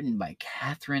Fair, written by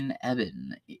Catherine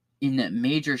Eben. In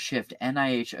major shift,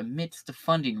 NIH admits to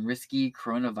funding risky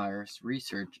coronavirus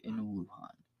research in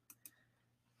Wuhan.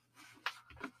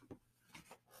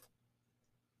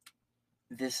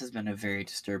 This has been a very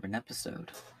disturbing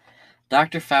episode.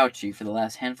 Dr. Fauci, for the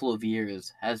last handful of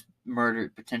years, has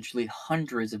murdered potentially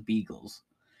hundreds of beagles,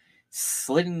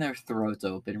 slitting their throats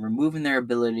open, removing their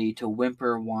ability to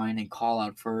whimper, whine, and call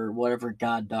out for whatever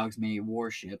god dogs may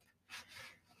worship,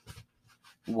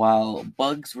 while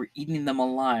bugs were eating them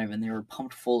alive and they were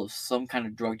pumped full of some kind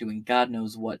of drug doing God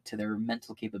knows what to their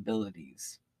mental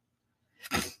capabilities.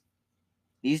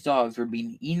 These dogs were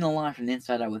being eaten alive from the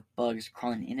inside out with bugs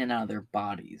crawling in and out of their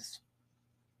bodies.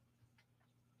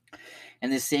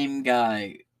 And the same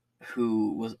guy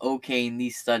who was okaying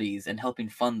these studies and helping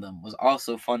fund them was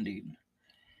also funding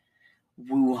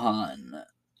Wuhan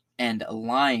and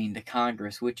lying to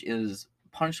Congress, which is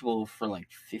punishable for like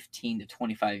 15 to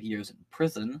 25 years in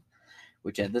prison,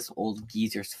 which at this old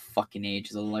geezer's fucking age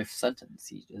is a life sentence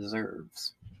he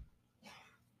deserves.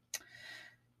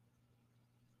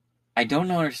 I fail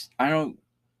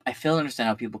to understand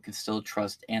how people can still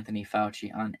trust Anthony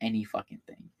Fauci on any fucking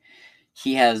thing.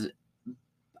 He has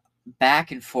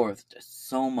back and forth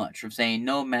so much from saying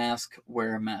no mask,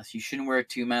 wear a mask. You shouldn't wear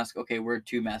 2 masks. Okay, wear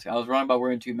 2 masks. I was wrong about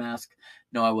wearing 2 masks.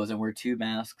 No, I wasn't. Wear 2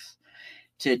 masks.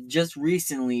 To just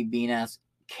recently being asked,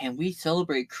 can we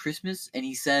celebrate Christmas? And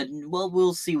he said, well,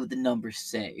 we'll see what the numbers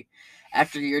say.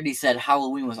 After he already said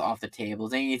Halloween was off the table.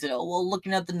 Then he said, oh, well,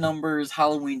 looking at the numbers,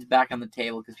 Halloween's back on the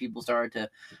table because people started to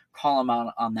call him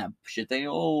out on that shit. They,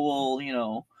 oh, well, you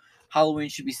know, Halloween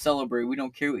should be celebrated. We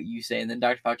don't care what you say. And then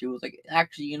Dr. Fauci was like,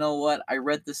 actually, you know what? I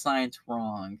read the science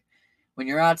wrong. When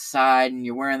you're outside and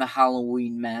you're wearing the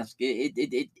Halloween mask,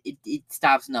 it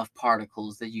stops enough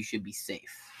particles that you should be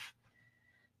safe.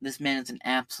 This man is an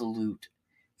absolute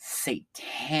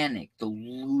satanic,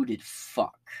 deluded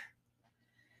fuck.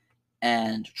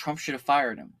 And Trump should have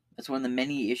fired him. That's one of the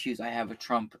many issues I have with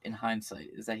Trump in hindsight,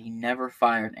 is that he never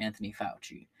fired Anthony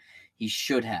Fauci. He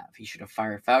should have. He should have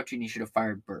fired Fauci and he should have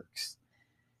fired Birx.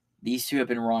 These two have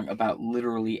been wrong about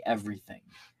literally everything.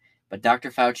 But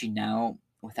Dr. Fauci now,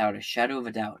 without a shadow of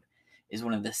a doubt, is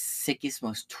one of the sickest,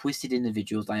 most twisted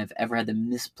individuals I have ever had the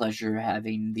mispleasure of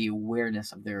having the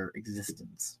awareness of their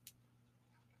existence.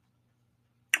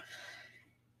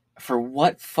 For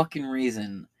what fucking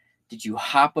reason did you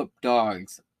hop up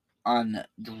dogs on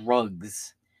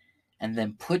drugs and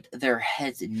then put their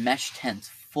heads in mesh tents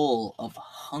full of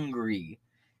hungry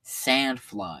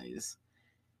sandflies,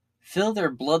 fill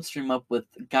their bloodstream up with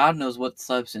God knows what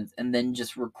substance, and then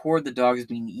just record the dogs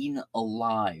being eaten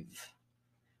alive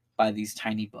by these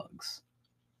tiny bugs?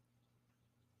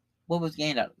 What was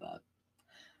gained out of that?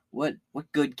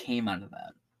 What good came out of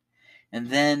that? And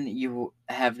then you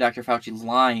have Dr. Fauci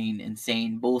lying and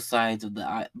saying both sides, and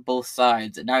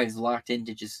now he's locked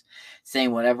into just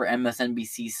saying whatever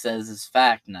MSNBC says is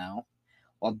fact now,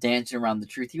 while dancing around the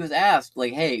truth. He was asked,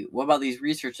 like, hey, what about these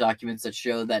research documents that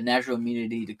show that natural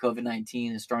immunity to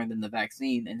COVID-19 is stronger than the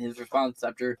vaccine? And his response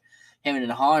after hemming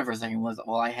and hawing for a second was,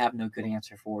 well, I have no good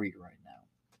answer for you right now.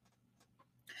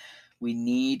 We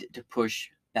need to push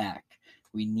back.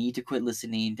 We need to quit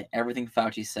listening to everything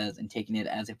Fauci says and taking it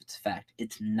as if it's fact.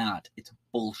 It's not. It's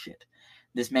bullshit.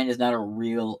 This man is not a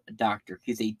real doctor.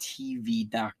 He's a TV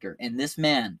doctor. And this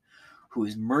man who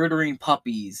is murdering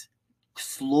puppies,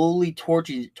 slowly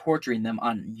torturing them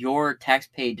on your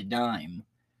tax-paid dime,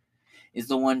 is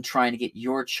the one trying to get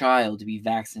your child to be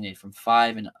vaccinated from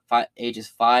ages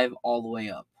 5 all the way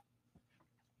up.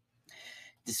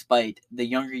 Despite the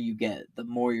younger you get, the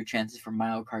more your chances for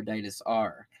myocarditis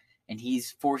are. And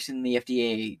he's forcing the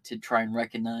FDA to try and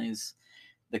recognize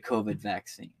the COVID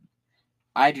vaccine.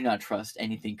 I do not trust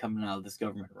anything coming out of this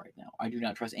government right now. I do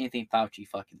not trust anything Fauci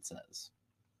fucking says.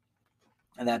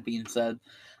 And that being said,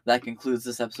 that concludes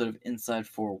this episode of Inside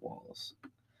Four Walls.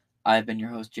 I've been your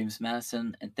host, James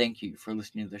Madison, and thank you for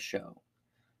listening to the show.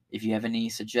 If you have any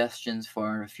suggestions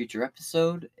for a future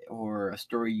episode or a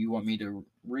story you want me to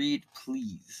read,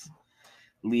 please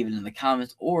leave it in the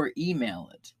comments or email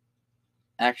it.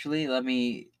 Actually,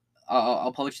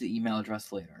 I'll publish the email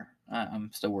address later.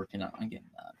 I'm still working on getting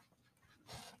that.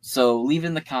 So leave it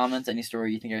in the comments any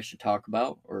story you think I should talk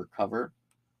about or cover.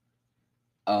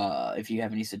 If you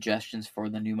have any suggestions for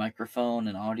the new microphone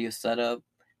and audio setup,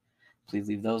 please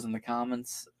leave those in the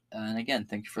comments. And again,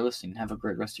 thank you for listening. Have a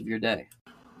great rest of your day.